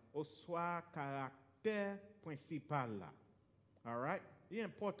 Auteur, ou soit caractère principal là. All right? Il est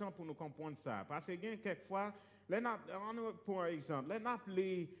important pour nous comprendre ça. Parce que quelquefois, pour exemple,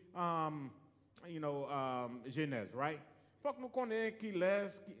 Genèse, right? Faut que nous connaissions qui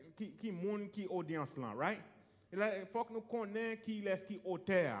laisse, qui monde, qui audience là, right? Faut que nous connaissions qui laisse, qui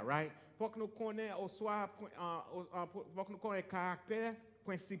auteur, right? Faut que nous connaissions faut que nous connaissions le caractère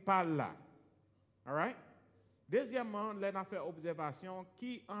principal là, all right? Deuxièmement, là, on a fait observation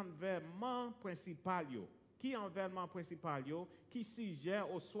qui environnement principal yo, qui environnement principal yo, qui sujet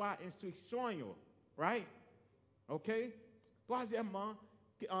au soit instruction yo, right? OK? Troisièmement,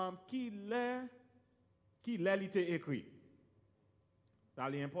 qui l'est écrit. Ça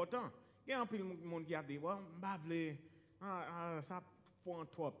c'est important. Il y a un peu de monde qui a dit, ça prend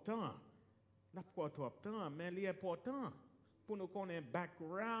trop de temps. Ça prend trop de temps, mais c'est important pour nous connaître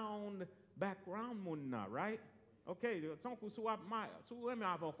background monde, right? OK, tant que soit même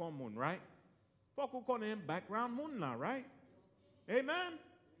avant comme monde, right? Faut qu'on connaisse background monde là, right? Amen.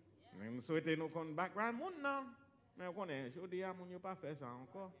 Nous souhaitons nous connaître background monde là. Mais on connaît, je dis à mon yo pas faire ça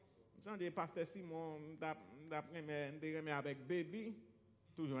encore. J'en dis pasteur Simon d'après avec baby,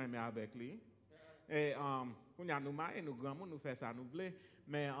 toujours aimé avec lui. Et on y a nous mariés, nous grand monde nous fait ça nous voulons,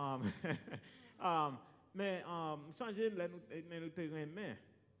 mais changer nous te aimer,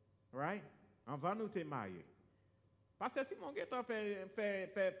 right? On va nous te marier. Pasteur Simon a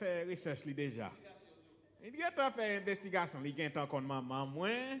fait recherche lui déjà. Il y a fait investigation, il y a encore maman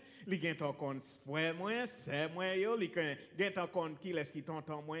moins, il y a encore frère moins, sœur moins yo, il y a encore qui laisse qui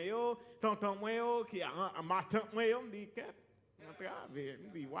tonton moins yo, qui a ma tante moins yo, me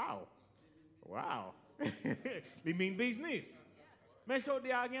dit wow. Il mean business. Mais je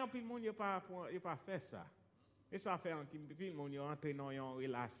dis à rien puis monde il pas fait ça. Et ça fait un petit monde entrer dans une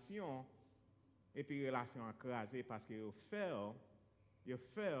relation et puis relation écrasée parce que il fait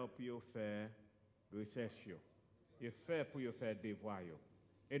puis il fait recherche, il fait pour faire devoir.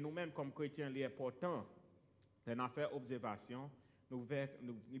 Et nous-mêmes, comme chrétiens, il est important, on a fait observation,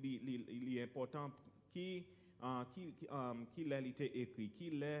 il est important qui l'est écrit, qui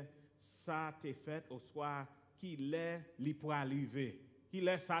l'est ça t'est fait, au soir, qui l'est li pour arriver, qui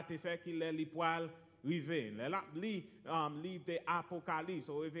l'est ça t'est fait, qui l'est li pour arriver. Livre de Apocalypse,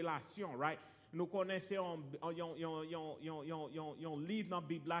 Révélation, right? Nous connaissons un livre dans la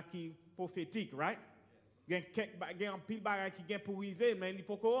Bible qui est prophétique, right? Il y a un pile bagage qui est pour arriver, mais il n'y a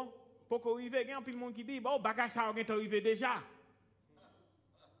pas arriver. Il y a un pile monde qui dit, bon, bagage ça est arrivé déjà.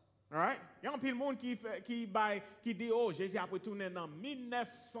 Right? Il y a un pile monde qui dit, oh, Jésus a retourné dans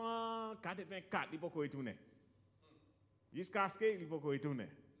 1984, il n'y a pas retourner. Jusqu'à ce qu'il n'y a pas retourner.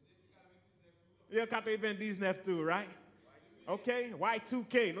 Il y a 99 tout, right? OK,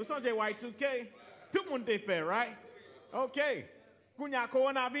 Y2K. Nous sommes Y2K. Tout le monde est fait, right? OK. Quand il y a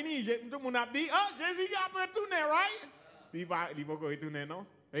Corona venu, tout le monde a dit, oh, Jésus a retourné, right? Il va retourner, non?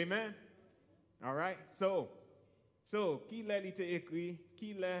 Amen. All right? So, qui l'a été écrit,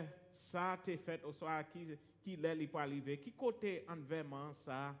 qui l'a ça t'est fait au soir, qui l'a li pas arrivé, qui côté environnement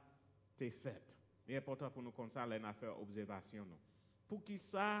ça t'est fait. C'est important pour nous comme ça, là, on faire observation, non? Pour qui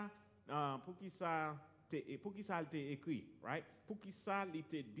ça a été écrit, right? Pour qui ça a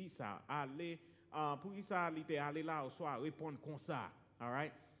été dit ça, pour qui ça a été allé là au soir, répondre comme ça, all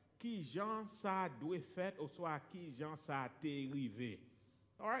right? Qui gens ça doit faire au soir, qui gens ça a été arrivé.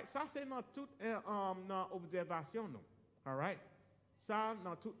 All right? Ça c'est dans toute observation, non? All right? Ça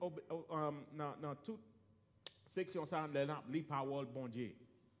dans toute section ça dans les paroles bon Dieu.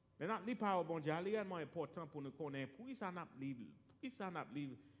 Maintenant les paroles bon Dieu, c'est réellement important pour nous connaître. Pour ça n'a livre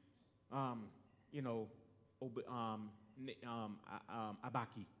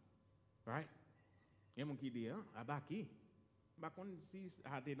Abaki, right? Il y a des gens qui disent, Abaki, si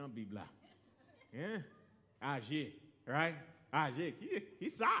c'est dans la Bible là. AG, right? AG,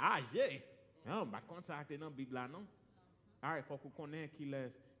 qui ça, AG? Non, ça c'est dans la Bible là, non? Alors, il faut qu'on connaisse qui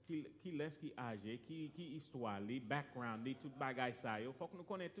AG, qui histoire, les background, les tout bagage ça. Il faut que nous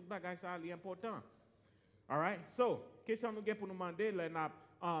connaissions tout bagage ça, c'est important. All right? So, question nous avons pour nous demander, là,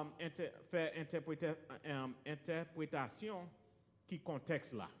 faire interprétation qui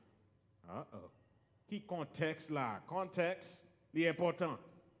contexte là. Qui contexte là? Contexte, c'est important.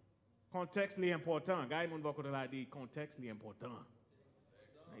 Contexte, c'est important. Gars, mon va côté là dit contexte, c'est important.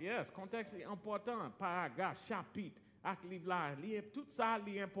 Yes, contexte, c'est important. Paragraphe, chapitre, acte livre là, tout ça,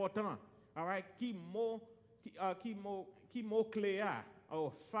 c'est important. All right? Qui mot clé là?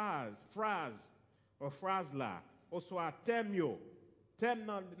 Phrase là, ou soit thème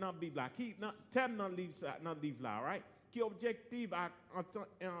dans la Bible là, thème dans le livre là, right? Qui objectif à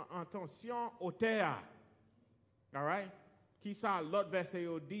attention au terre, all right? Qui ça l'autre verset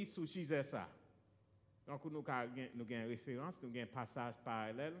dit sous chez ça. Donc nous avons une référence, nous avons un passage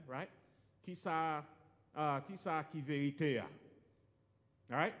parallèle, right? Qui ça qui vérité, all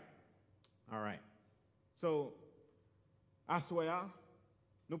right? All right. So, à soir,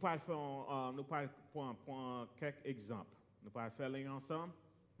 nous prendre quelques exemples. Nous allons faire les ensemble.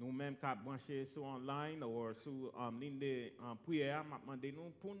 Nous-mêmes, qui brancher sur online ou sur ligne de prière,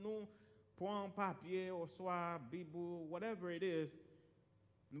 nous pour nous prendre un papier ou soit Bible, whatever it is,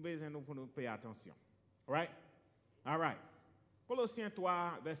 nous besoin pour nous payer attention. Right? All right. Colossiens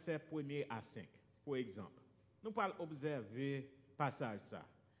 3, verset 1er à 5, pour exemple. Nous allons observer passage ça.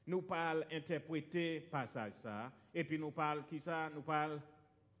 Nous allons interpréter passage ça. Et puis nous allons qui ça? Nous allons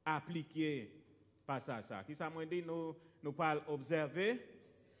appliquer passage ça. Qui ça m'a dit? Nous allons observer.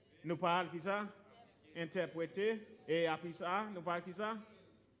 Nous parlons qui ça? Interpréter. Et après ça, nous parlons qui ça?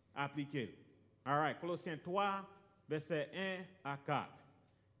 Appliquer. All right. Colossiens 3, verset 1 à 4.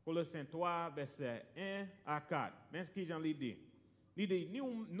 Colossiens 3, verset 1 à 4. Mais ce que j'en ai dit? Il dit,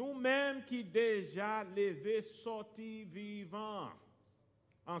 nous-mêmes qui déjà levés sortis vivants,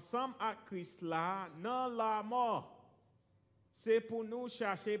 ensemble avec Christ là, dans la mort. C'est pour nous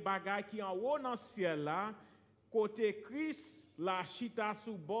chercher bagaille qui en haut dans le ciel là, côté Christ, la chita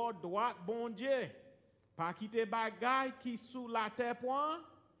sous bord droite, bon Dieu. Pas quitter bagaille qui sous la terre point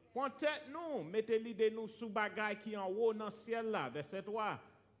tête nous, mettez l'idée nous sous bagaille qui en haut dans le ciel là, verset 3.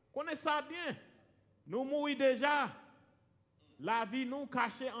 Connaissez ça bien. Nous mourons déjà. La vie nous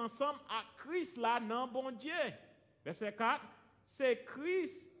cachée ensemble à Christ là, non bon Dieu. Verset 4. C'est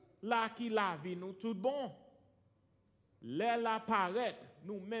Christ là qui la vie nous tout bon. L'aile apparaît,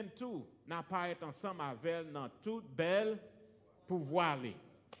 nous-mêmes tout, n'apparaît ensemble avec dans toute belle pouvoir.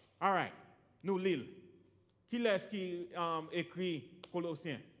 All right. Nous lisons. Qui est-ce qui écrit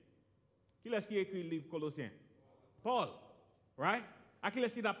Colossiens? Qui est-ce qui écrit le livre Colossiens? Paul. Right? À qui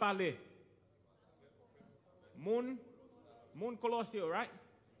est-ce qu'il a parlé? Moun Colossiens, right?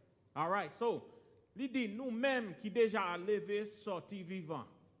 All right. So, il dit nous-mêmes qui déjà levé sorti vivant.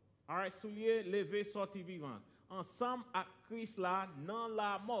 All right. Soulier levé sorti vivant. Ensemble avec Christ là, dans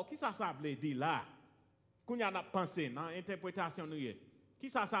la mort. Qui ça veut dire là? Qu'on y a pensé dans l'interprétation nous y. Qui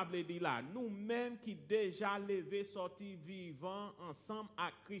ça veut dire là? Nous-mêmes qui déjà levé sorti vivant ensemble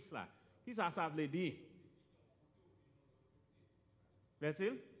avec Christ là. Qui ça veut dire?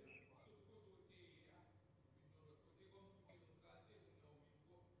 Verset?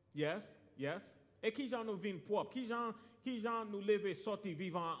 Yes. Et qui j'en nous vient propre? Qui j'en nous lever sorti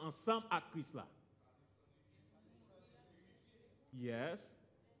vivant ensemble avec Christ là? Yes.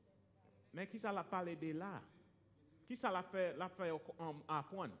 Mais qui ça l'a parlé de là? Qui ça l'a fait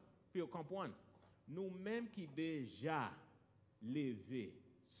apprendre, puis comprendre? Nous-mêmes qui déjà levé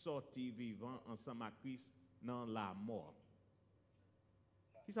sorti vivant ensemble avec Christ dans la mort.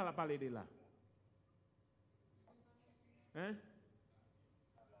 Qui ça l'a parlé de là? Hein?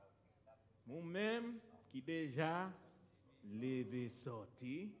 Nous-mêmes qui déjà levé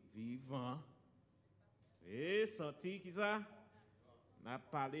sorti vivant. Et sorti qui ça? On a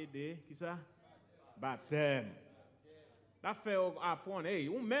parlé de qui ça? Baptême. Ça fait apprendre, hey,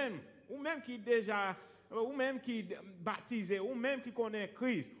 ou même qui déjà, ou même qui baptisé, ou même qui connaît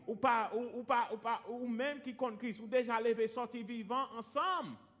Christ, ou même qui connaît Christ, ou déjà levé sorti vivant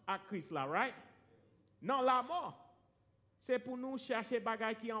ensemble avec Christ là, right? Non, la mort. C'est pour nous chercher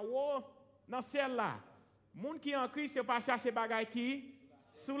bagaille qui en haut, dans ciel là. Moun qui en Christ, c'est pas chercher bagaille qui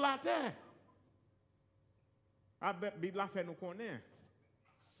sous la terre. La Bible a fait nous connaître.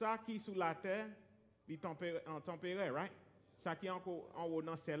 Ça qui sous la terre, il tempéré, right? Ça qui est en haut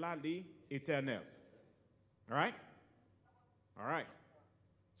dans celle-là, il est éternel. Right? All right.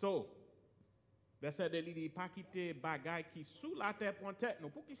 So, verset de l'idée, pas quitter bagaille qui sous la terre pour tête nous.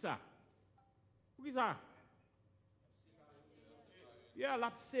 Pour qui ça? Pour qui ça? Yeah,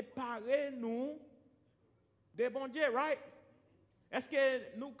 l'a séparé nous des bons dieux, right? Est-ce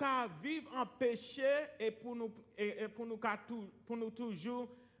que nous pouvons vivre en péché et pour nous toujours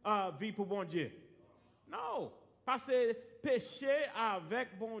vivre pour bon Dieu? Non, parce que péché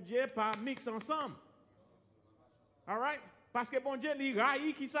avec bon Dieu pas mix ensemble. All right? Parce que bon Dieu, il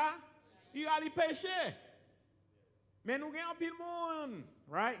raille qui ça? Il raille péché. Mais nous avons pile monde,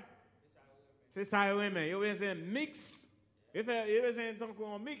 right? C'est ça, oui, mais il y a un mix. Il y a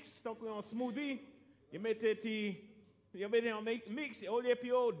un mix, un smoothie. Il met un mix, au lieu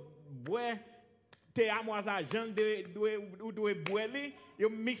de boire, t'es à moi la jambe de boire, il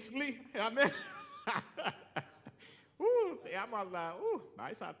mixe li. Amen. T'es à moi là,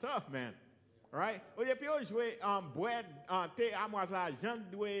 it's tough, man. Right? Au lieu de jouer boire, t'es à moi la jambe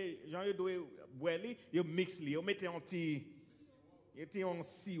de boire, il mixe li, il met un petit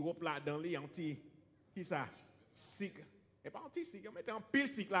sirop là-dedans, un petit, qui ça? Sucre. Et pas un petit sucre, il met un pile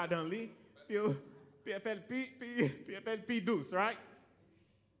sucre là-dedans, puis elle fait le plus douce, right?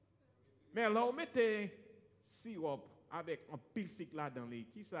 Mais là, on mettez sirop avec un pile cycle là dans les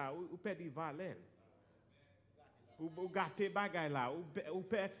qui ça ou perdre valeur. Ou gâter bagay là, ou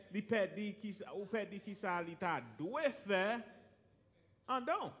perdre qui ça li ta doit faire en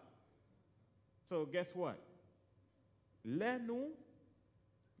don. So guess what?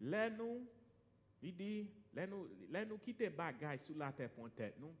 Il dit, nous quitter bagay sous la terre pour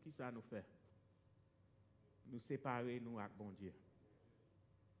tête, nous, qui ça nous fait? Nous séparer nous avec bon Dieu.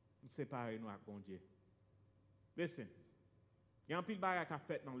 Nous séparer nous avec bon Dieu. Listen, il y a un pile bagay qui a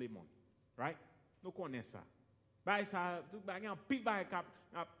fait dans le monde, right? Nous connaissons ça. Il y a un pile bagay qui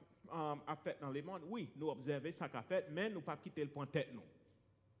a fait dans le monde. Oui, nous observons ça qu'a fait, mais nous ne pas quitter le point tête nous.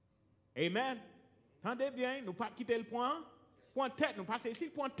 Amen. Tendez bien, nous ne pas quitter le point tête nous. Parce que si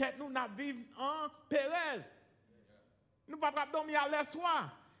le point tête nous, nous vivons en Pérez. Nous ne pouvons pas dormir à l'air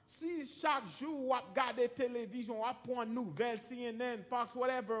soir. Si chaque jour, on regarde la télévision, on prend une nouvelle, CNN, Fox,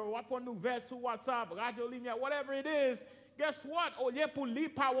 whatever, on prend une nouvelle sur WhatsApp, Radio Lumière, whatever it is, guess what? Au lieu pour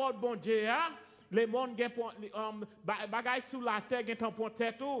lire parole bon Dieu, les monde bagay sous la terre, gen ton point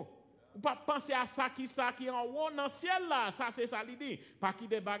tête tout. Ou pas penser à ça qui en haut dans le ciel là, ça c'est ça l'idée. Pas qui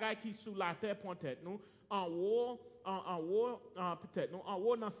des bagay qui sous la terre point tête nous, en haut peut-être nous en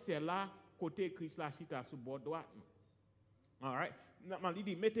haut dans le ciel là, côté Christ là chita sous bord droit. All right. Normalement, il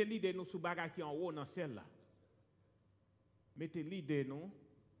dit, mettez l'idée nous sous bagay qui en haut dans le ciel là. Mettez l'idée nous,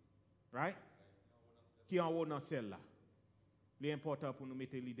 right? Qui en haut dans le ciel là. L'important pour nous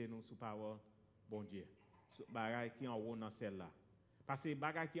mettre l'idée nous sous parole, bon Dieu. Bagay qui en haut dans le ciel là. Parce que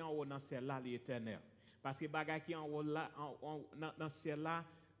bagay qui en haut dans le ciel là, l'éternel. Parce que bagay qui en haut là, dans le ciel là,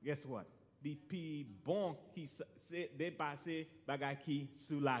 guess what? Des plus bon qui c'est dépasser bagay qui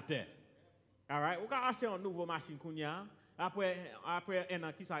sous la terre. All right? Vous pouvez acheter une nouvelle machine kounya. Après un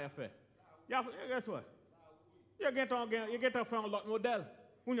an, qui ça a fait? Il a fait quoi? Il a fait un autre modèle.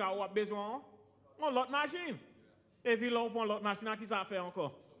 On a besoin d'une autre machine. Et puis là, on prend l'autre machine, qui ça a fait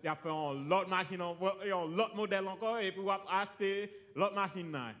encore? Il a fait une autre machine, un autre modèle encore, et puis on a acheté l'autre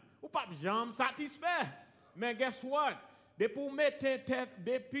machine. Ou pas jamais satisfait. Mais guess what?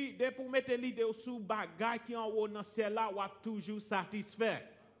 Depuis pour mettre l'idée sous bagay qui en haut dans le ciel là, on a toujours satisfait.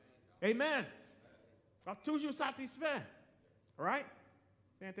 Amen. On a toujours satisfait. Right?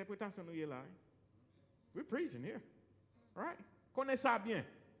 C'est l'interprétation nous y est là. We're preaching here. Right? Connaissez ça bien.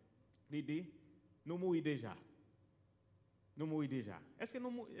 L'idée, nous mourons déjà. Nous mourons déjà. Est-ce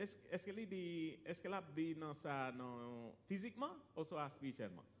que l'a dit dans ça physiquement ou soit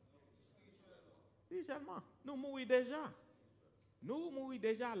spirituellement? Spirituellement. Nous mourons déjà. Nous mourons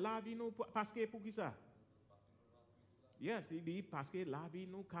déjà la vie nous parce que pour qui ça? Yes, il dit parce que la vie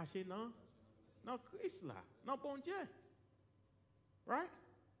nous cachée dans Christ là, dans bon Dieu. Right?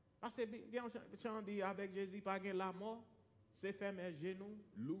 Parce que on dit avec Jésus, pas la mort, c'est fermer genoux,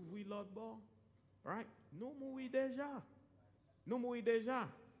 l'ouvrir l'autre bord. Right? Nous mourons déjà. Nous mourons déjà.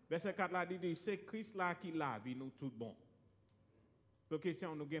 Verset 4 là dit, c'est Christ là qui la vie nous tout bon. Donc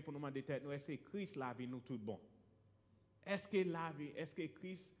question nous gagne pour nous demander tête nous, est-ce que Christ la vie nous tout bon? Est-ce que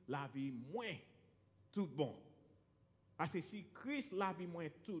Christ la vie moins tout bon? Parce que si Christ la vie moins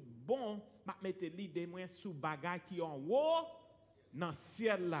tout bon, m'a mettre l'idée moins sous bagay qui en haut dans le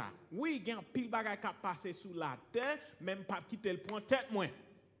ciel là. Oui, il y a un pile bagay qui a passé sous la terre, même pas quitter le point tête moins.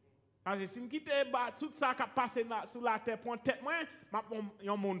 Parce que si je quitte tout ça qui a passé sous la terre point tête moins, il y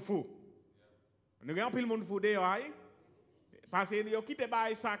a un monde fou. Nous avons un pile monde fou dehors. Parce que vous quittez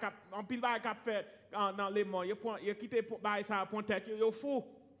ça, un pile bagay qui a fait dans les morts, vous quittez ça point tête, vous êtes fou.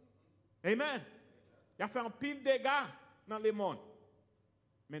 Amen. Il a fait un pile dégâts dans le monde.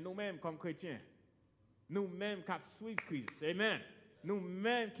 Mais nous-mêmes, comme chrétiens, nous-mêmes qui suivons Christ, amen.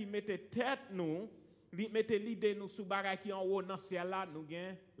 Nous-mêmes qui mettons tête, nous mettons l'idée nous sous bagay qui en haut dans le ciel là, nous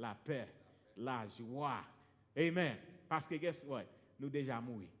gagnons la paix, la joie. Amen. Parce que, guess what? Nous déjà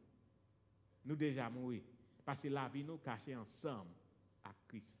mourus. Nous déjà mourus. Parce que la vie nous cachée ensemble à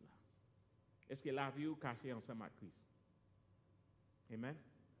Christ là. Est-ce que la vie nous cachée ensemble à Christ? Amen.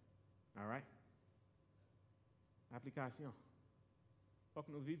 All right. Application. Faut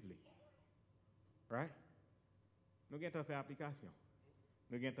que nous vivions. Right? Nous avons fait application.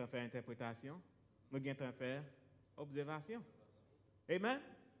 Nous avons fait interprétation. Nous avons fait observation. Amen?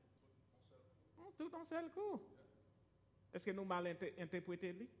 Tout en seul coup. Est-ce que nous mal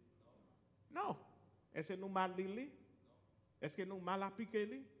interprété? Non. Est-ce que nous mal lu? Est-ce que nous mal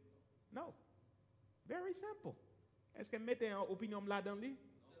appliqué? Non. Very simple. Est-ce que nous mettons une opinion là-dedans?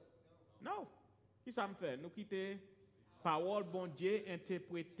 Non. Qui ça me fait? Nous quitter parole bon Dieu,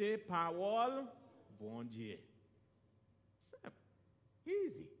 interpréter parole bon Dieu. Simple.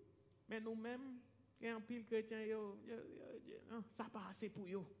 Easy. Mais nous-mêmes, il y a un pile chrétien, ça pas assez pour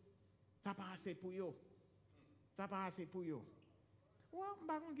eux. Ça pas assez pour yo. Ça pas assez pour yo. Ouais,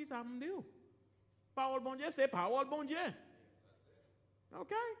 par contre, qui ça me dit? Parole bon Dieu, c'est parole bon Dieu.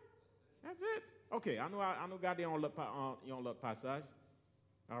 OK? That's it. OK, on nous garder un autre passage.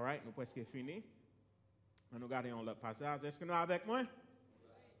 All right, nous presque fini. On nous garder un autre passage. Est-ce que nous avec moi?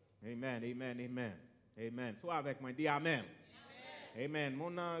 Amen, amen, amen. Amen. Sois avec moi, dis amen. Amen.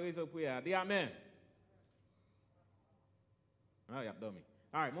 Mon réseau prière, dis amen. Ah, il a dormi.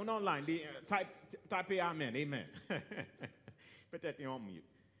 All right, mon online, type amen, amen. Peut-être yon mute.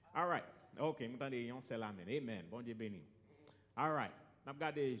 All right. OK, m'entendez yon c'est l'amen. Amen. Bon Dieu béni. All right. N'a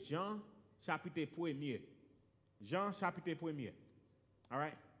regardé Jean chapitre 1er. Jean chapitre 1er. All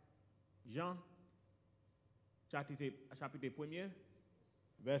right. Jean chapitre 1er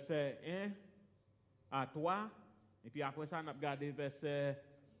verset 1 à 3 et puis après ça n'a regardé verset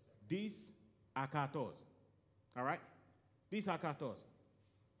 10 à 14. All right. 10 à 14.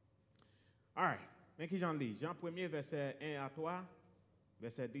 All right. Mais qui j'en lis? Jean 1er, verset 1 à 3,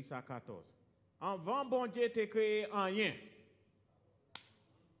 verset 10 à 14. Avant, bon Dieu t'a créé en rien.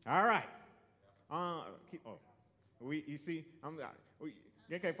 All right. Oui, ici,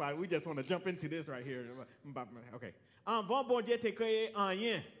 we just want to jump into this right here. Okay. Avant, bon Dieu t'a créé en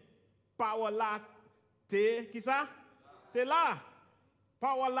rien. Power là, t'es, qui ça? T'es là.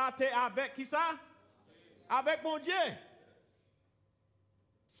 Power là, t'es avec, qui ça? Avec bon Dieu.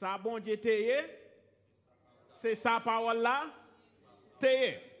 Ça, bon Dieu t'es. C'est sa parole là.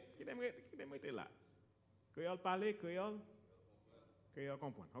 T'es. Qui t'aimerait là? Créole parler, créole? Créole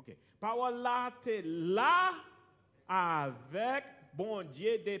comprendre. OK. Parole là, t'es là avec bon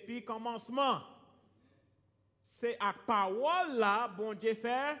Dieu depuis commencement. C'est à parole là, bon Dieu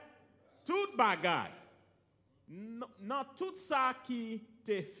fait toute bagaille. Non, tout ça qui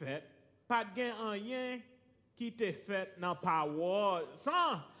t'est fait, pas de gain en rien qui t'est fait dans parole.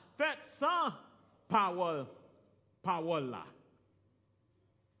 Sans parole là.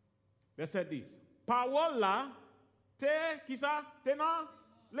 Verset 10. Parole là, t'es qui ça? T'es dans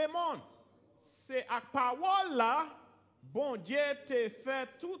le monde. C'est à parole là, bon Dieu t'a fait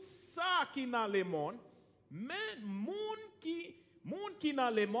tout ça qui dans le monde, mais monde qui dans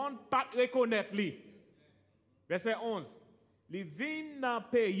le monde pas reconnaître lui. Verset 11. Les vins dans le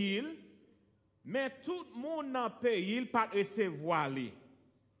pays, mais tout le monde dans le pays pas recevoir lui.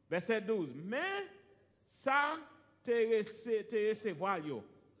 Verset 12. Mais ça te recevoir yo.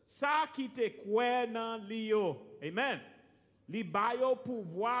 Ça qui te croit dans l'io. Amen. Li ba yo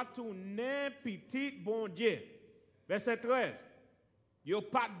pouvoir tourner petit bon Dieu. Verset 13. Yo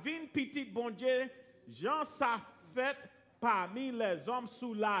pas vin petit bon Dieu, Jean ça fait parmi les hommes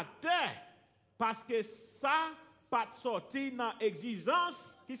sous la terre. Parce que ça pas sorti dans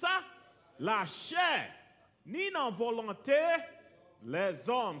exigence, qui ça? La chair, ni dans volonté les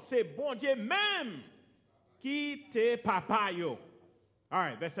hommes. C'est bon Dieu même qui te papa yo. All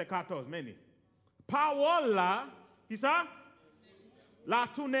right, verset 14, meni. Parole là, qui ça? La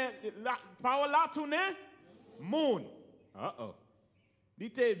parole là tourne moun. Uh-oh. Li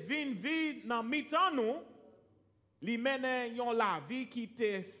te vin vide dans mi-temps nous, li mène yon la vie qui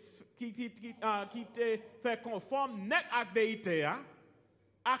te fait conforme net à vérité, hein?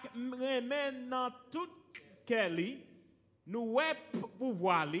 Ak remène dans tout kelly, nous ouais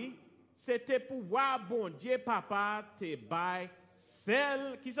pouvoir li, c'était pouvoir bon Dieu papa te bay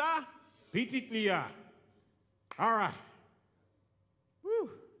celle qui ça? Petite lia. All right. Whew,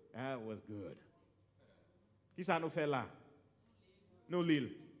 that was good. Qui ça nous fait là? Nous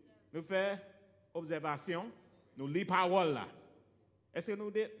lis. Nous fait observation, nous lis parole là. Est-ce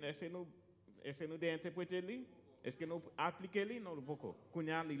que nous interpréter li? Est-ce que nous appliquer li? Non, beaucoup.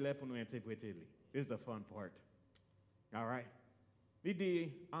 Kounya li là pour nous interpréter li. This is the fun part. All right. Il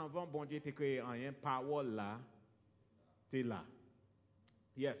dit, avant bon Dieu te créé en rien, parole là, t'es là.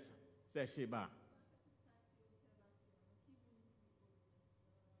 Yes, c'est Sheba.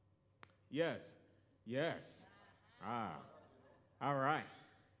 Yes. Ah, all right.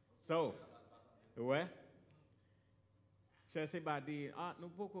 So, ouais. C'est Sheba dit, nous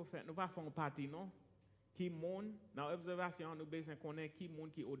pouvons faire, nous pas faire partie non. Qui monde dans l'observation nous besoin connaître qui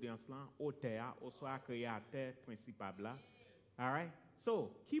monde qui audience là, auteur, ou soit créateur principal là. All right.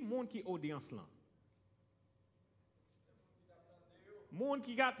 So, qui monde qui audience là? Monde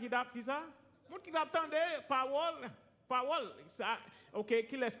qui ça? Monde qui attendait parole ça. OK,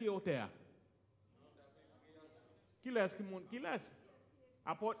 qui laisse qui auteur? Qui laisse qui monde qui laisse?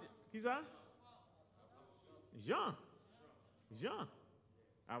 Apporte qui ça? Jean.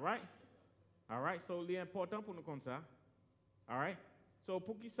 All right, so l'important pour nous comme ça. All right. So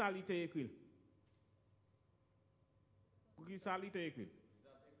pour qui ça il écrit? Pour qui ça il écrit?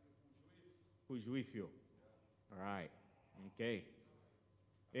 pour juif yo. All right. OK.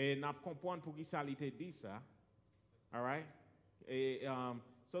 Et n'a comprendre pour qui ça il te dit ça. All right? Et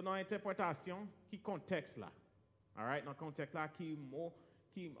so dans l'interprétation, qui contexte là? All right? Dans le contexte là, qui mot,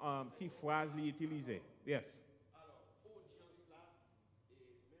 qui phrase li utilisé? Yes. Alors, audience là, et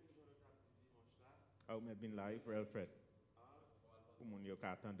même dans le temps du dimanche là, Oh, mais bien live, real Fred. Pour mon yo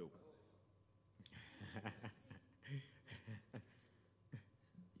ka attendre.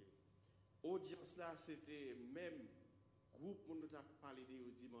 audience là, c'était même groupe pour nous parler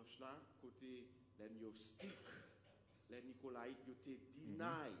de dimanche là, côté les gnostiques, les nicolaïtes, ils étaient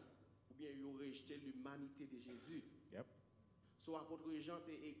deny, ou bien ils ont rejeté l'humanité de Jésus. Yep. So apôtre Jean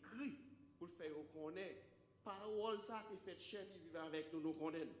t'a écrit pour le faire connaître. Parole ça qui fait chaîne, il vit avec nous, nous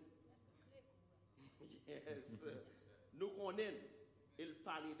connaissons. Yes. Nous connaissons. Il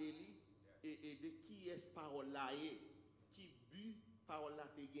parlait de lui et de qui est parole là, qui but parole là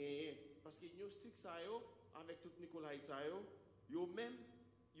te gagné. Parce que gnostique ça yo, avec tout Nicolaïte ça yo même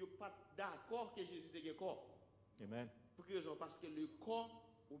yo pas d'accord que Jésus te gagné corps. Amen. Pour quelle raison? Parce que le corps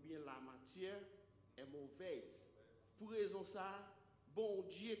ou bien la matière est mauvaise. Pour raison ça, bon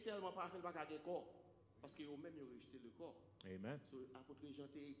Dieu tellement pas fait le bagage de corps. Parce que eux-mêmes ils ont rejeté le corps. Amen. So, apôtre Jean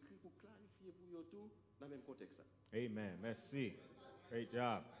t'a écrit pour clarifier pour eux tout dans le même contexte. Ça. Amen. Merci. Great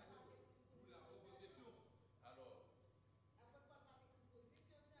job.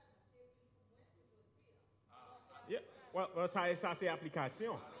 Yeah. Well, ça c'est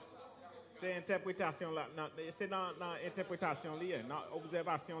application. C'est interprétation là. C'est dans interprétation liée, dans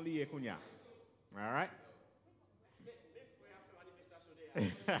observation liée qu'on y a. All right?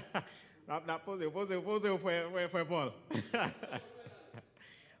 Posez, frère Paul.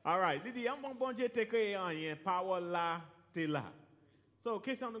 All right. Il dit, bon Dieu t'a créé rien, parole là, t'es là. So,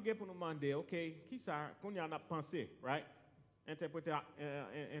 question nous pour nous demander, OK, qui ça, qu'on y a pensé, right?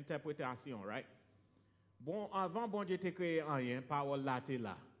 Interprétation, right? Bon, avant bon Dieu t'a créé rien, parole là, t'es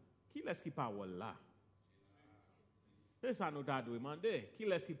là. Qui est-ce qui parole là? C'est ça nous a demandé. Qui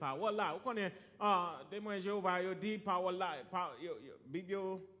est-ce qui parole là? Vous connaissez, des mois Jéhovah, il dit parole là,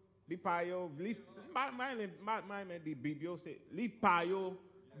 Bible, li pa yo, dit Bible, c'est li pa yo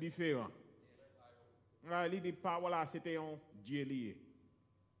différent. Right, li dit parole là, c'était un Dieu lié.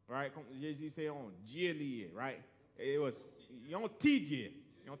 Right, comme Jésus c'est un Dieu lié, right? It was un petit Dieu.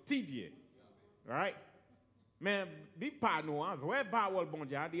 Right? Mais li pa nous, vrai parole bon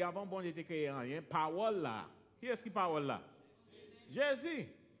Dieu, dit avant bon Dieu te créé rien, parole là. Qui est-ce qui parole là? Jésus.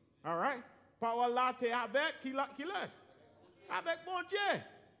 All right? Parole là, t'es avec, qui laisse? Avec bon Dieu.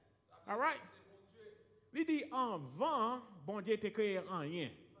 All right? Il dit, avant, bon Dieu t'a créé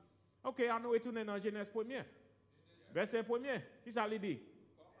rien. OK, on nous retourner dans Genèse 1er. Verset 1er. Qui ça lui dit?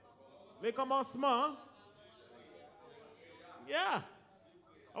 Le commencement. Yeah.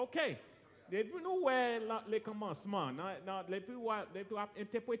 OK. Depuis nous, le commencement, depuis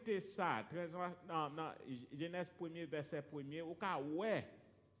interpréter ça, dans Genèse 1er, verset 1er, ou ka ouais,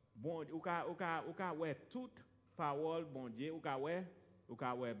 bon, ou ka ouais toute parole, bon Dieu, ou ka ouais,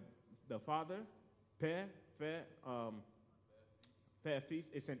 the Father, Père, Fils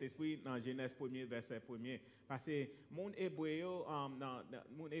et Saint-Esprit dans Genèse 1er, verset 1er. Parce que mon hébreu,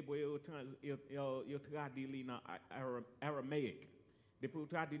 il traduit dans Aramaic. Depuis que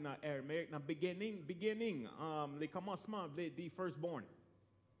traduit dans Aramaic, dans beginning, le commencement, dit firstborn.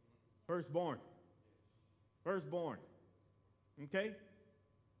 Okay?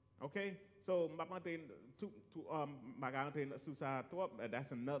 Okay? So,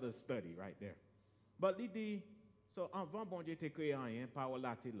 that's another study right there. But il dit, so, avant bon Dieu t'a créé rien, parole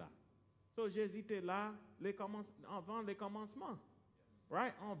là t'es là. So, Jésus était là, avant le commencement.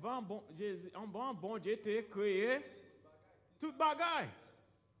 Right? Avant bon Dieu t'a créé tout bagaille.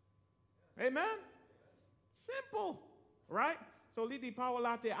 Amen? Simple. Right? So, il dit, parole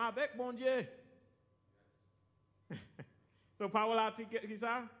là t'es avec bon Dieu. So, parole là qui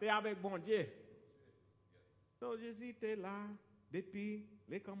ça? T'es avec bon Dieu. So, Jésus était là depuis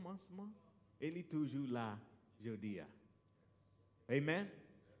le commencement. Et il est toujours là, je dis. Amen?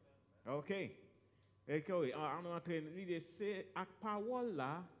 OK. Et on est en train de dire, c'est avec parole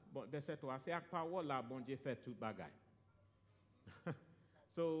là, bon, verset 3, c'est avec parole là, bon Dieu fait tout bagaille.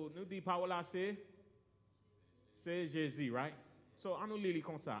 So, nous dit parole là, c'est Jésus, right? So, on nous lit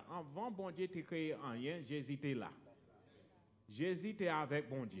comme ça. Avant bon Dieu t'a créé rien, Jésus était là. Jésus était avec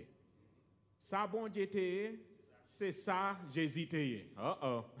bon Dieu. Ça, bon Dieu était, c'est ça, Jésus était.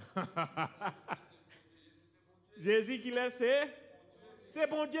 Jésus qui laisse, c'est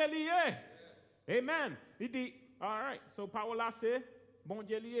bon Dieu lié. Amen. Il dit, all right, so parole là, c'est bon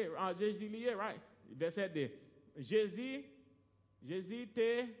Dieu lié. Jésus lié, right? Verset 2. Jésus Jésus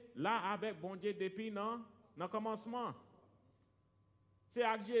était là avec bon Dieu depuis non le commencement. C'est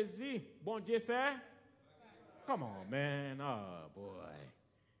avec Jésus, bon Dieu fait. Come on, man. Oh, boy.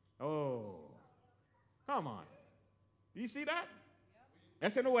 Oh. Come on. You see that?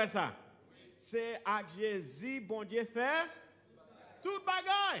 Est-ce que nous voyons ça? C'est avec Jésus, bon Dieu fait tout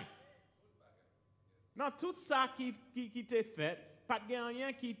bagaille. Non, tout ça qui t'est fait, pas de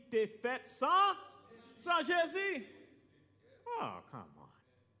rien qui t'est fait sans Jésus. Oh, come on.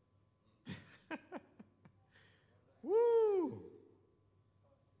 Woo.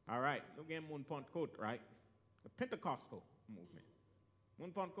 All right, nous avons mon Pentecôte, right? The Pentecostal movement.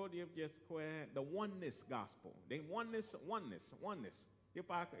 Mon Pentecôte, you just the oneness gospel. The oneness. Les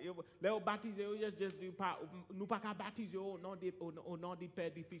baptisés, just do pas, nous pas qu'à baptiser au nom du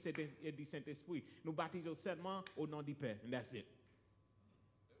Père, du Fils et du Saint-Esprit. Nous baptisons seulement au nom du Père, and that's it.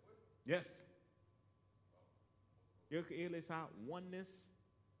 Yes. Il ça oneness.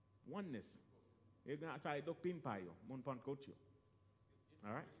 Il ça est doctrine pas yo, mon Pentecôte yo.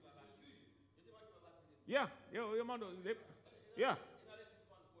 All right. Yeah, yeah.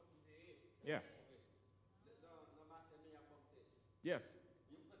 Yeah. Yes.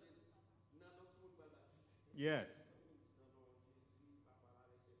 Yes.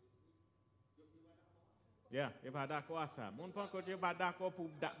 Yeah, il n'est pas d'accord à ça. Mon Pentecôte n'est pas d'accord pour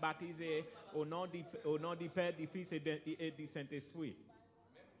baptiser au nom du Père, du Fils et du Saint-Esprit.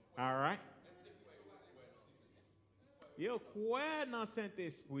 All right? Yo croit dans le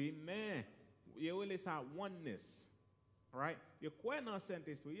Saint-Esprit, mais yo laisse ça oneness. Right? Yo croit dans le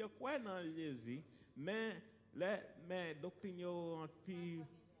Saint-Esprit, yo croit dans Jésus, mais doctrine yo puis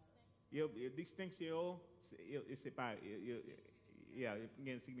yo distinction c'est pas yeah,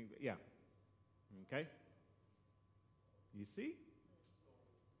 okay? You see?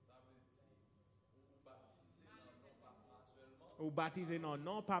 Ou baptiser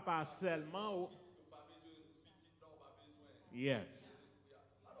non papa seulement. Yes.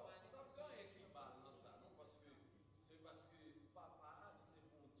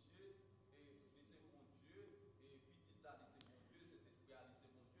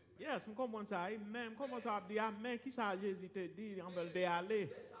 Yes, je comprends ça. Même comment ça dit amen qui ça Jésus te dit on veut aller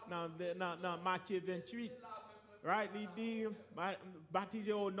dans Matthieu 28. Right? Il dit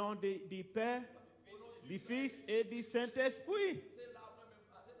baptiser au nom du Père, du Fils et du Saint-Esprit.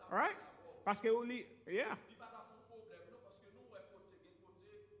 Right? Parce que yeah.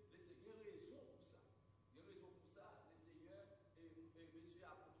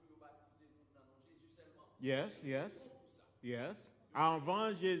 Yes.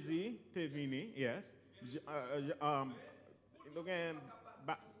 Avant Jésus t'est venu, yes.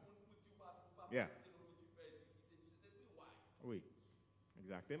 Yeah. Oui,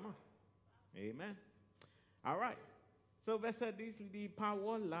 exactement. Amen. All right. So, verset 10, il dit,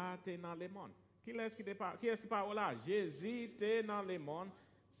 parole là, t'es dans le monde. Qui est-ce qui parole là? Jésus, t'es dans le monde.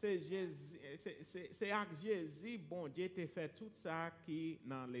 C'est avec Jésus, bon Dieu, t'es fait tout ça qui est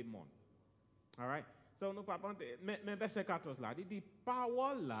dans le monde. All right. So, nous parlons, mais verset 14 là, il dit,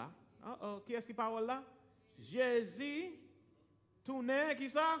 parole là, qui est-ce qui parole là? Jésus, tourne, qui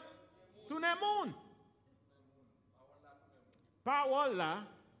ça? Tourne le monde. Parole là,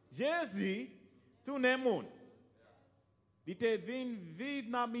 Jésus, tourne le monde. Il te vient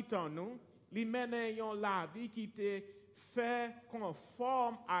vivre dans mi-temps nous, il mène la vie qui te fait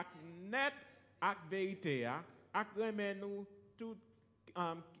conforme à net, à vérité, à remettre nous tout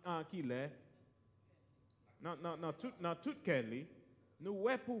qu'il est. Dans tout qu'elle nous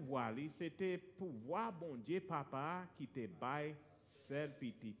ouais pouvoir c'était pouvoir bon Dieu papa qui te baille celle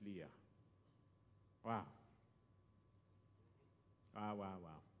petite lia. Wow.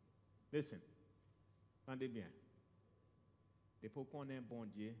 Listen. Entendez bien. Et pour qu'on ait bon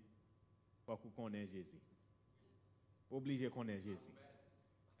Dieu, faut qu'on ait Jésus. Obligé qu'on ait Jésus.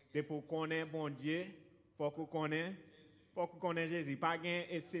 Et pour qu'on ait bon Dieu, faut qu'on ait Jésus. Pas gain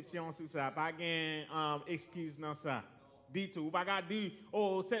exception sur ça, pas gain excuse dans ça. Dis tout, pas dire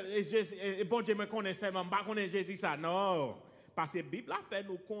oh c'est bon Dieu me connaît seulement, pas connaît Jésus ça. Non. Parce que la Bible a fait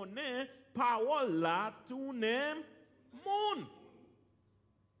nous connaître parole là tourner monde.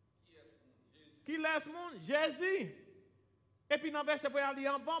 Qui laisse monde Jésus. Et puis dans le verset pour aller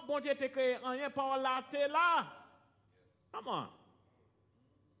avant, bon Dieu t'a créé rien par là, t'es là. Come on.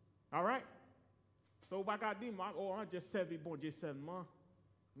 All right? So, on va dire, oh, on just serve bon Dieu seulement.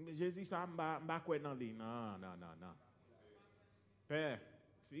 Jésus, ça m'a quoi dans lui. Non. Père,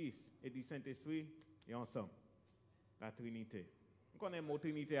 Fils et du Saint-Esprit, et ensemble. La Trinité. On connaît le mot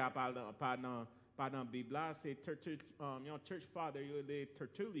Trinité pas dans la Bible, c'est Church Father, le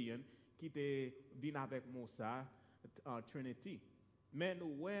Tertullian, qui était venu avec moi ça. Trinity. Mais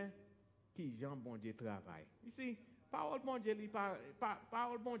nous ouais qui Jean bon Dieu travaille. Ici, parole bon Dieu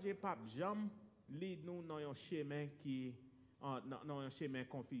parole bon Dieu pas jamais lead nous dans un chemin qui dans un chemin de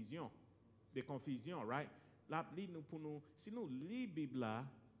confusion, right? La lead nous pour nous si nous lis Bible là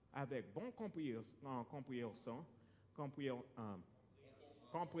avec bonne compréhension,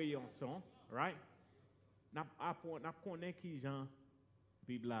 right? N'a connaît qui Jean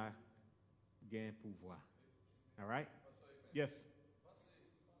Bible là gain pouvoir. All right? Yes.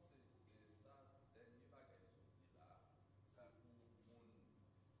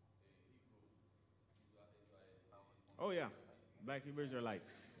 Oh yeah, Black Hebrew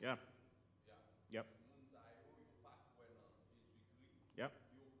Israelites. Yeah. Yep. Yep.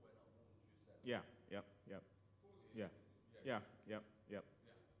 Yeah. Yep. Yep. Yeah. Yeah. Yep. Yep.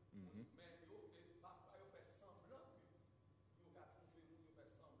 Mm-hmm.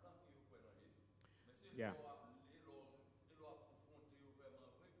 Yeah.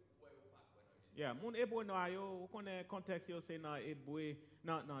 Yeah, mon hébreu noir yo, connaît contexte yo c'est dans hébreu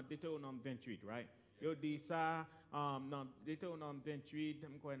dans Deutéronome 28, right? Yo dit ça dans Deutéronome 28,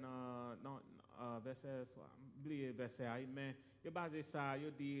 quoi dans verset oublié verset mais yo basé ça,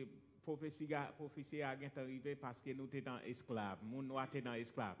 yo dit prophétie a gen arrivé parce que nous étions dans esclave, mon noir était dans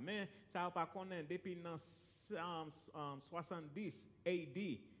esclave. Mais ça pas connaît depuis dans 70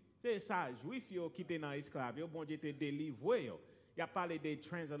 AD. C'est ça juif yo qui étaient dans esclave, yo bon Dieu te délivré yo. Il y a parlé des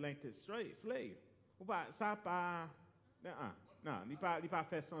transatlantic slaves. Ça pas, non, il pas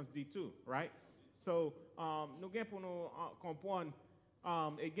fait sens du tout, right? So, nous gain pour nous comprendre,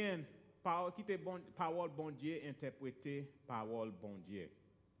 again, parole qui était parole bon Dieu interprétée parole bon Dieu.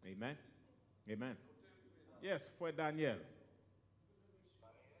 Amen. Amen. Yes, for Daniel.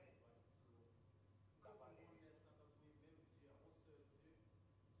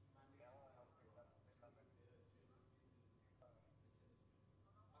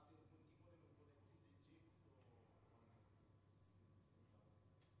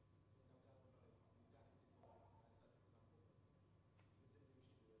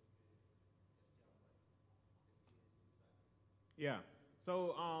 Yeah.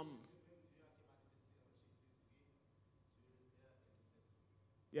 So,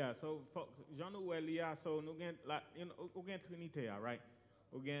 yeah, so Jean nous Elia, so nous gain like you know, nous gain Trinité, right?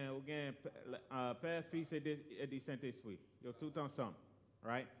 Nous gain Père, Fils et du Saint-Esprit. Yo tout ensemble,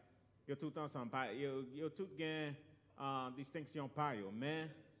 right? Yo tout ensemble, pas yo tout gain distinction pas yo, mais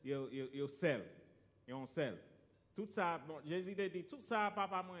yo seul. Yo seul. Tout ça, bon, Jésus dit tout ça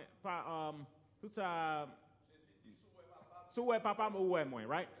papa moi pas tout ça sous papa moi moi,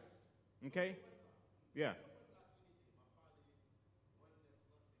 right? Okay? Yeah.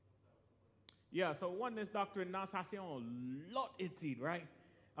 Yeah, so oneness doctrine, nan sa se yon lot etid, right?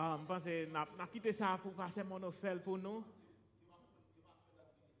 Pense, na kite sa pou pase monofel pou nou.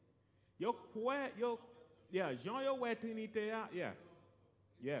 Yo kwe, yeah, Jean yo we Trinité ya, yeah.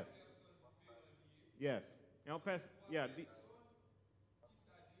 Yes. Yes. Yon pes, yeah.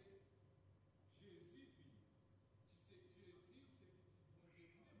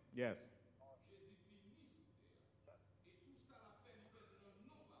 Yes.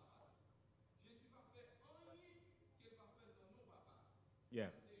 Yeah.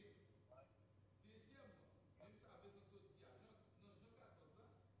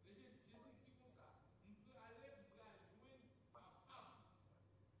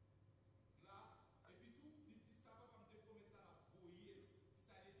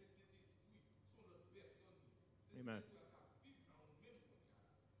 Amen.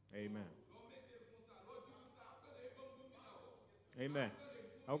 Amen. Amen.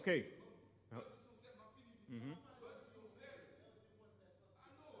 Okay. Mm-hmm.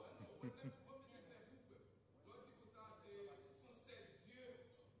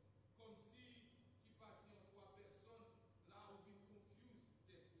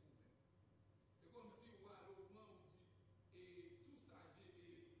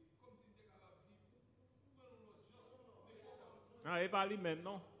 Ah, il parle même,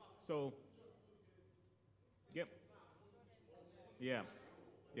 non? So, yep. Yeah.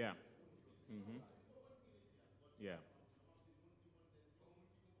 Yeah. Mm-hmm. Yeah.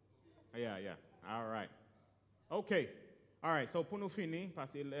 Yeah, yeah. All right. Okay. All right. So, pour nous finir,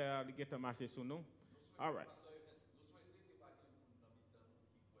 parce que il get a marché sur nous. All right.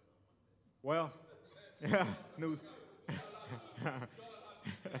 Well, yeah. News.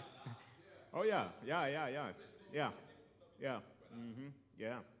 Oh, yeah. Yeah. Yeah. Mm-hmm.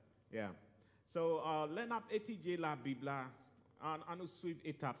 Yeah. So, let nous étudier la Bible, on nous suivre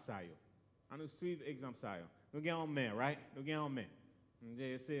étape ça yo. On nous suivre exemple ça yo. Nous gagnons en main, right? Nous gagnons en main.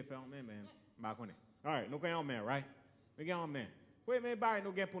 J'ai essayé de faire en main, mais je ne connais pas. All right, nous gagnons en main, right? Nous gagnons en main. Premier bail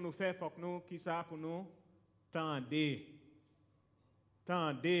nous gain pour nous faire, faut que nous, qui ça pour nous? Tendez.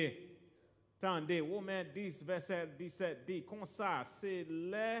 Romains 10, verset 17 dit, comme ça, c'est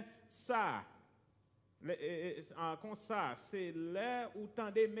là, ça. Comme ça, c'est là où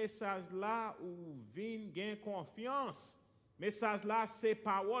tendez message là, où vient gain confiance. Message là, c'est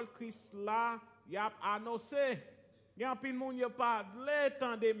parole Christ là, y a annoncé. Y a pile moun yo parle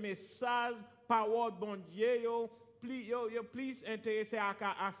tant de messages, parole bon Dieu yo plus intéressé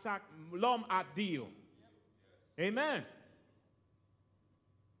à ça l'homme a dit. Amen.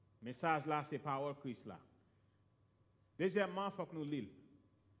 Message là, c'est parole Christ là. Deuxièmement, il faut que nous lisions.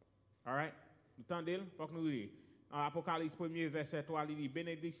 All right? Vous entendez? Il faut que nous lisions. Apocalypse 1er, verset 3, il dit,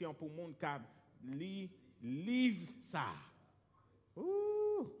 bénédiction pour le monde qui livre ça.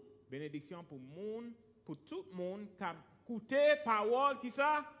 Ouh! Bénédiction pour monde, pour tout le monde qui a écouté parole qui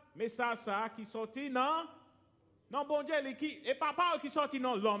ça, message ça qui sorti non bon Dieu et pas parole qui sorti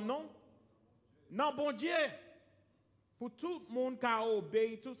non l'homme non bon Dieu. Pour tout le monde qui a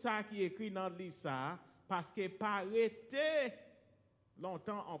obéi tout ça qui est écrit dans le livre ça, parce que pas arrêté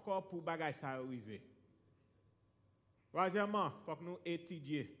longtemps encore pour bagay ça arriver. Troisièmement, il faut que nous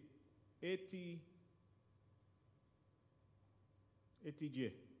étudions.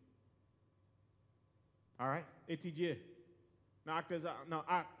 Étudier. All right? Étudier. Dans Actes,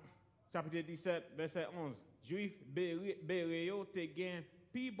 chapitre 17, verset 11. Juif Béréo te gen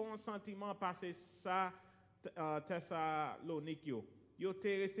pi bon sentiment parce que ça Thessalonique yo. Yo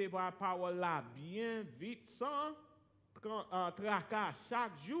te recevoir parole là bien vite sans tracas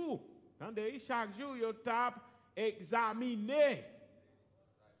chaque jour. Attendez, chaque jour yo tape examiner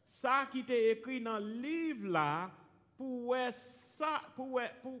ça qui est écrit dans le livre là pour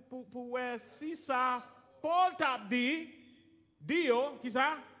si ça Paul t'a dit qui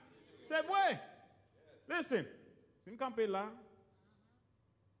ça? C'est vrai. Listen, si nous campons là,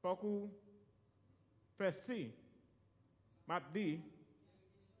 pour que faire si, m'a dit,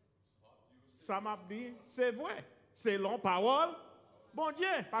 ça m'a dit, c'est vrai. C'est long parole, bon Dieu,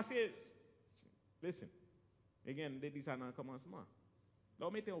 parce que, listen, again, they dit ça dans le commencement. Là,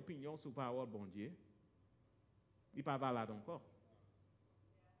 on met opinion sur parole, bon Dieu, il n'est pas valable encore.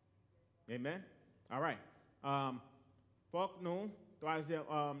 Amen. All right. Faut que nous, troisième,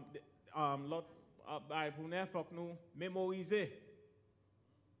 l'autre, pour nous, faut que nous mémoriser.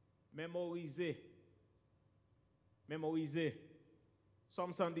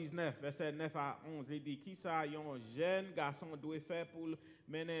 Somme 119, verset 9 à 11, il dit, qui ça, un jeune garçon doit faire pour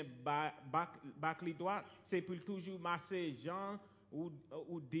mener bac li droit, c'est pour toujours marcher Jean ou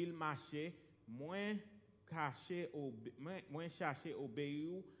d'il marcher, moins chercher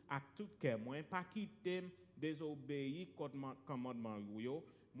obéir à tout cœur, moins pas quitter désobéir commandement yo,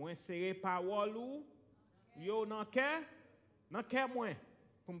 moins serrer parole ou yo dans cœur moins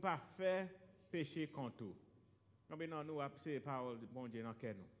pour pas faire péché contre tout. Combien nous serrer parole bon Dieu dans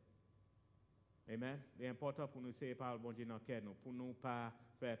cœur nous. Amen. C'est important pour nous serrer parole bon Dieu dans cœur nous pour nous pas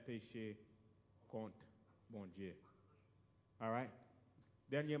faire péché contre bon Dieu. All right.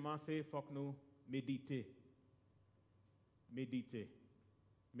 Dernièrement, c'est faut que nous méditer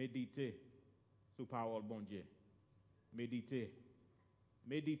sur parole bon Dieu. Méditer.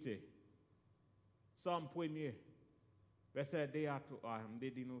 Somme 1er, verset 2 à 3, on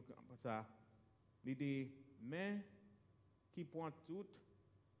dit nous ça. Il dit, mais qui prend tout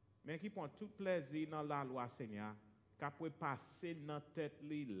plaisir dans la loi Seigneur, qu'après passer dans tête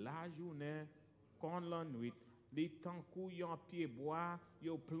li la journée, quand la nuit, li tankou yon pied bois,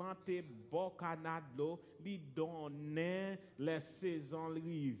 yo planté bon canal d'eau, li donne les saisons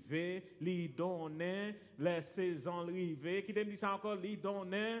rivées, qui te dit ça encore, li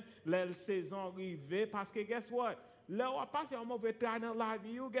donne les saisons rivées, parce que guess what? Là, on passe un mauvais temps dans la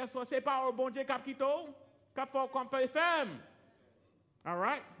vie, guess what? C'est pas un bon Dieu qui a quitté, qui a fait comme ferme. All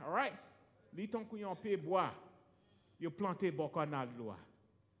right. Li tankou yon pied bois, yo planté bon canal d'eau.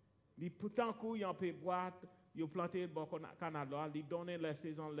 Li tankou yon pied bois, ils ont planté le Canada, ils donnaient les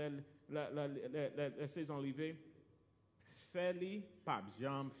saisons rivées. Fais-les pas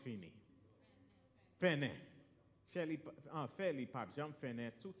jamais fini. Fais-les pas jamais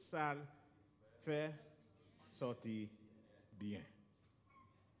fini. Tout ça fait sortir bien.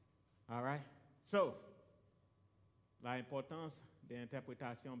 All right? So, l'importance de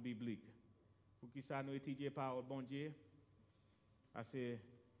l'interprétation biblique. Pour qui ça nous étudier par le bon Dieu, c'est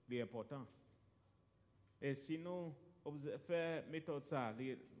important. Et si nous faisons méthode ça,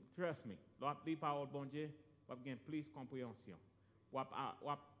 trust me, les paroles bon Dieu, on va plus compréhension. On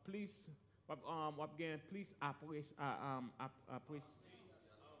va plus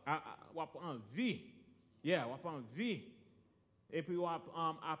envie. Yeah, on va envie Et puis,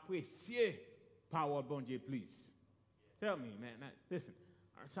 apprécier parole bon Dieu plus. Tell me, man. Listen,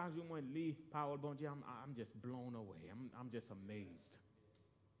 chaque jour, moi, lis parole bon Dieu, I'm just blown away. I'm just amazed.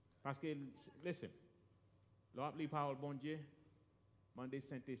 Parce que, listen, l'autre lit parole bon Dieu, demandez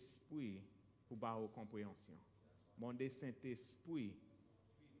Saint-Esprit pour avoir compréhension. Demandez Saint-Esprit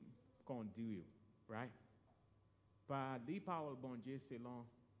conduire, right? Pas les paroles bon Dieu selon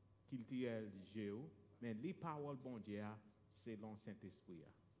culturel Jéhu, mais les paroles bon Dieu selon Saint-Esprit.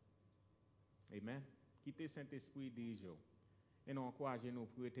 Amen. Quittez Saint-Esprit dirige. Et nous encourageons nous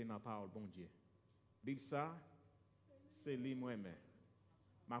pour être dans la parole bon Dieu. Bible ça, c'est lui moi-même.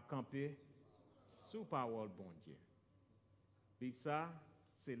 M'a campé sous parole bon Dieu. Bible ça,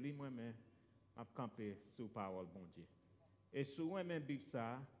 c'est lui moi-même. M'a campé sous parole bon Dieu. Et sous moi-même Bible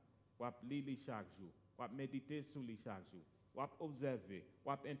ça, on va lire chaque jour. On va méditer sur lui chaque jour. On va observer,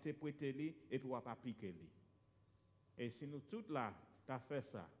 on va interpréter lui et puis on va appliquer lui. Et si nous tous là, t'as fait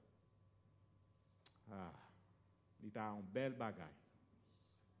ça, il t'a un bel bagaille.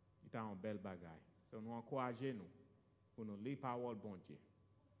 Il t'a un bel bagaille. So nous encourageons nous pour nous lire parole bon Dieu.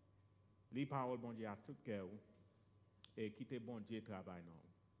 Lire parole bon Dieu à tout cœur et quitter bon Dieu travail non.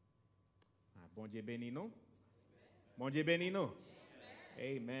 Bon Dieu béni nous. Bon Dieu béni nous.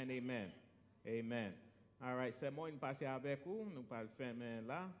 Amen, amen. Amen. All right, c'est moi, nous passer avec vous. Nous pas le faire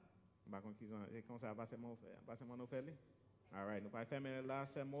là. Comment ça va passer mon faire? All right, nous pas le faire là,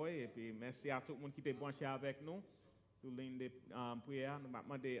 c'est moi. Et puis, merci à tout le monde qui était branché avec nous. Sous ligne de prière, nous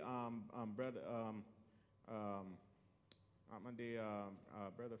avons demandé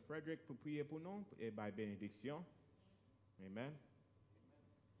Brother Frederick pour prier pour nous et by bénédiction. Amen.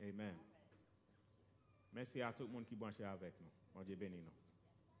 Amen. Merci à tout le monde qui est branché avec nous. Bon Dieu béni nous.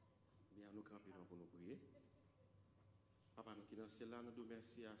 Bien, nous campons pour nous prier. Papa, nous qui dans cela, nous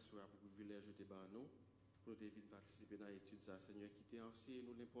remercions à soi pour le privilège de nous, pour nous participer dans l'étude ça, Seigneur, qui t'a enseigné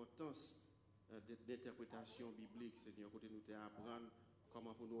nous l'importance d'interprétation biblique, Seigneur, côté nous apprendre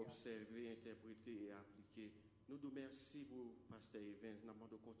comment pour nous observer, interpréter et appliquer. Nous nous remercions pour Pasteur Evans, nous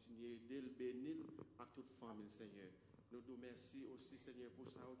demandons de continuer de le bénir à toute famille, Seigneur. Nous nous remercions aussi, Seigneur, pour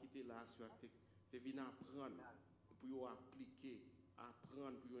ça qui était là, tu es venu apprendre, pour appliquer,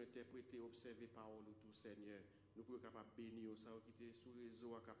 apprendre, pour interpréter, observer parole de tout, Seigneur. Nous pouvons capable bénir ça qui était sur le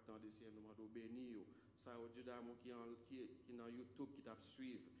réseau à captant des cieux, nous demandons bénir ça Dieu d'amour qui dans YouTube qui t'a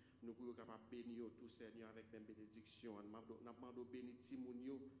suivre. Nous pouvons capable bénir tout Seigneur avec même bénédiction. Nous demandons bénir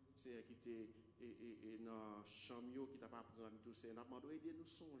Timounio, Seigneur qui était et dans chamio qui t'a pas apprendre tout Seigneur. Nous demandons aider nous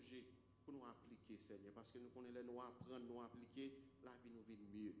songer pour nous appliquer Seigneur parce que nous connaissons nous apprendre, nous appliquer, la vie nous vient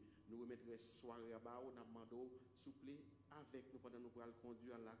mieux. Nous remettre soirée à bas, nous demandons souple avec nous pendant nous pour le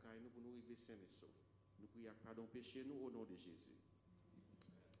conduire à la caille nous pour nous arriver sains et saufs. Nous prions pardon péché nous au nom de Jésus.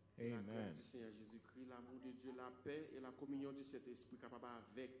 Amen. La grâce du Seigneur Jésus-Christ, l'amour de Dieu, la paix et la communion du Saint-Esprit capable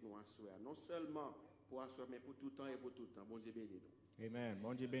avec nous à soi. Non seulement pour asseoir, mais pour tout temps et pour tout temps. Bon Dieu béni nous. Amen.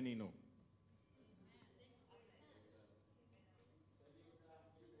 Bon Dieu béni nous.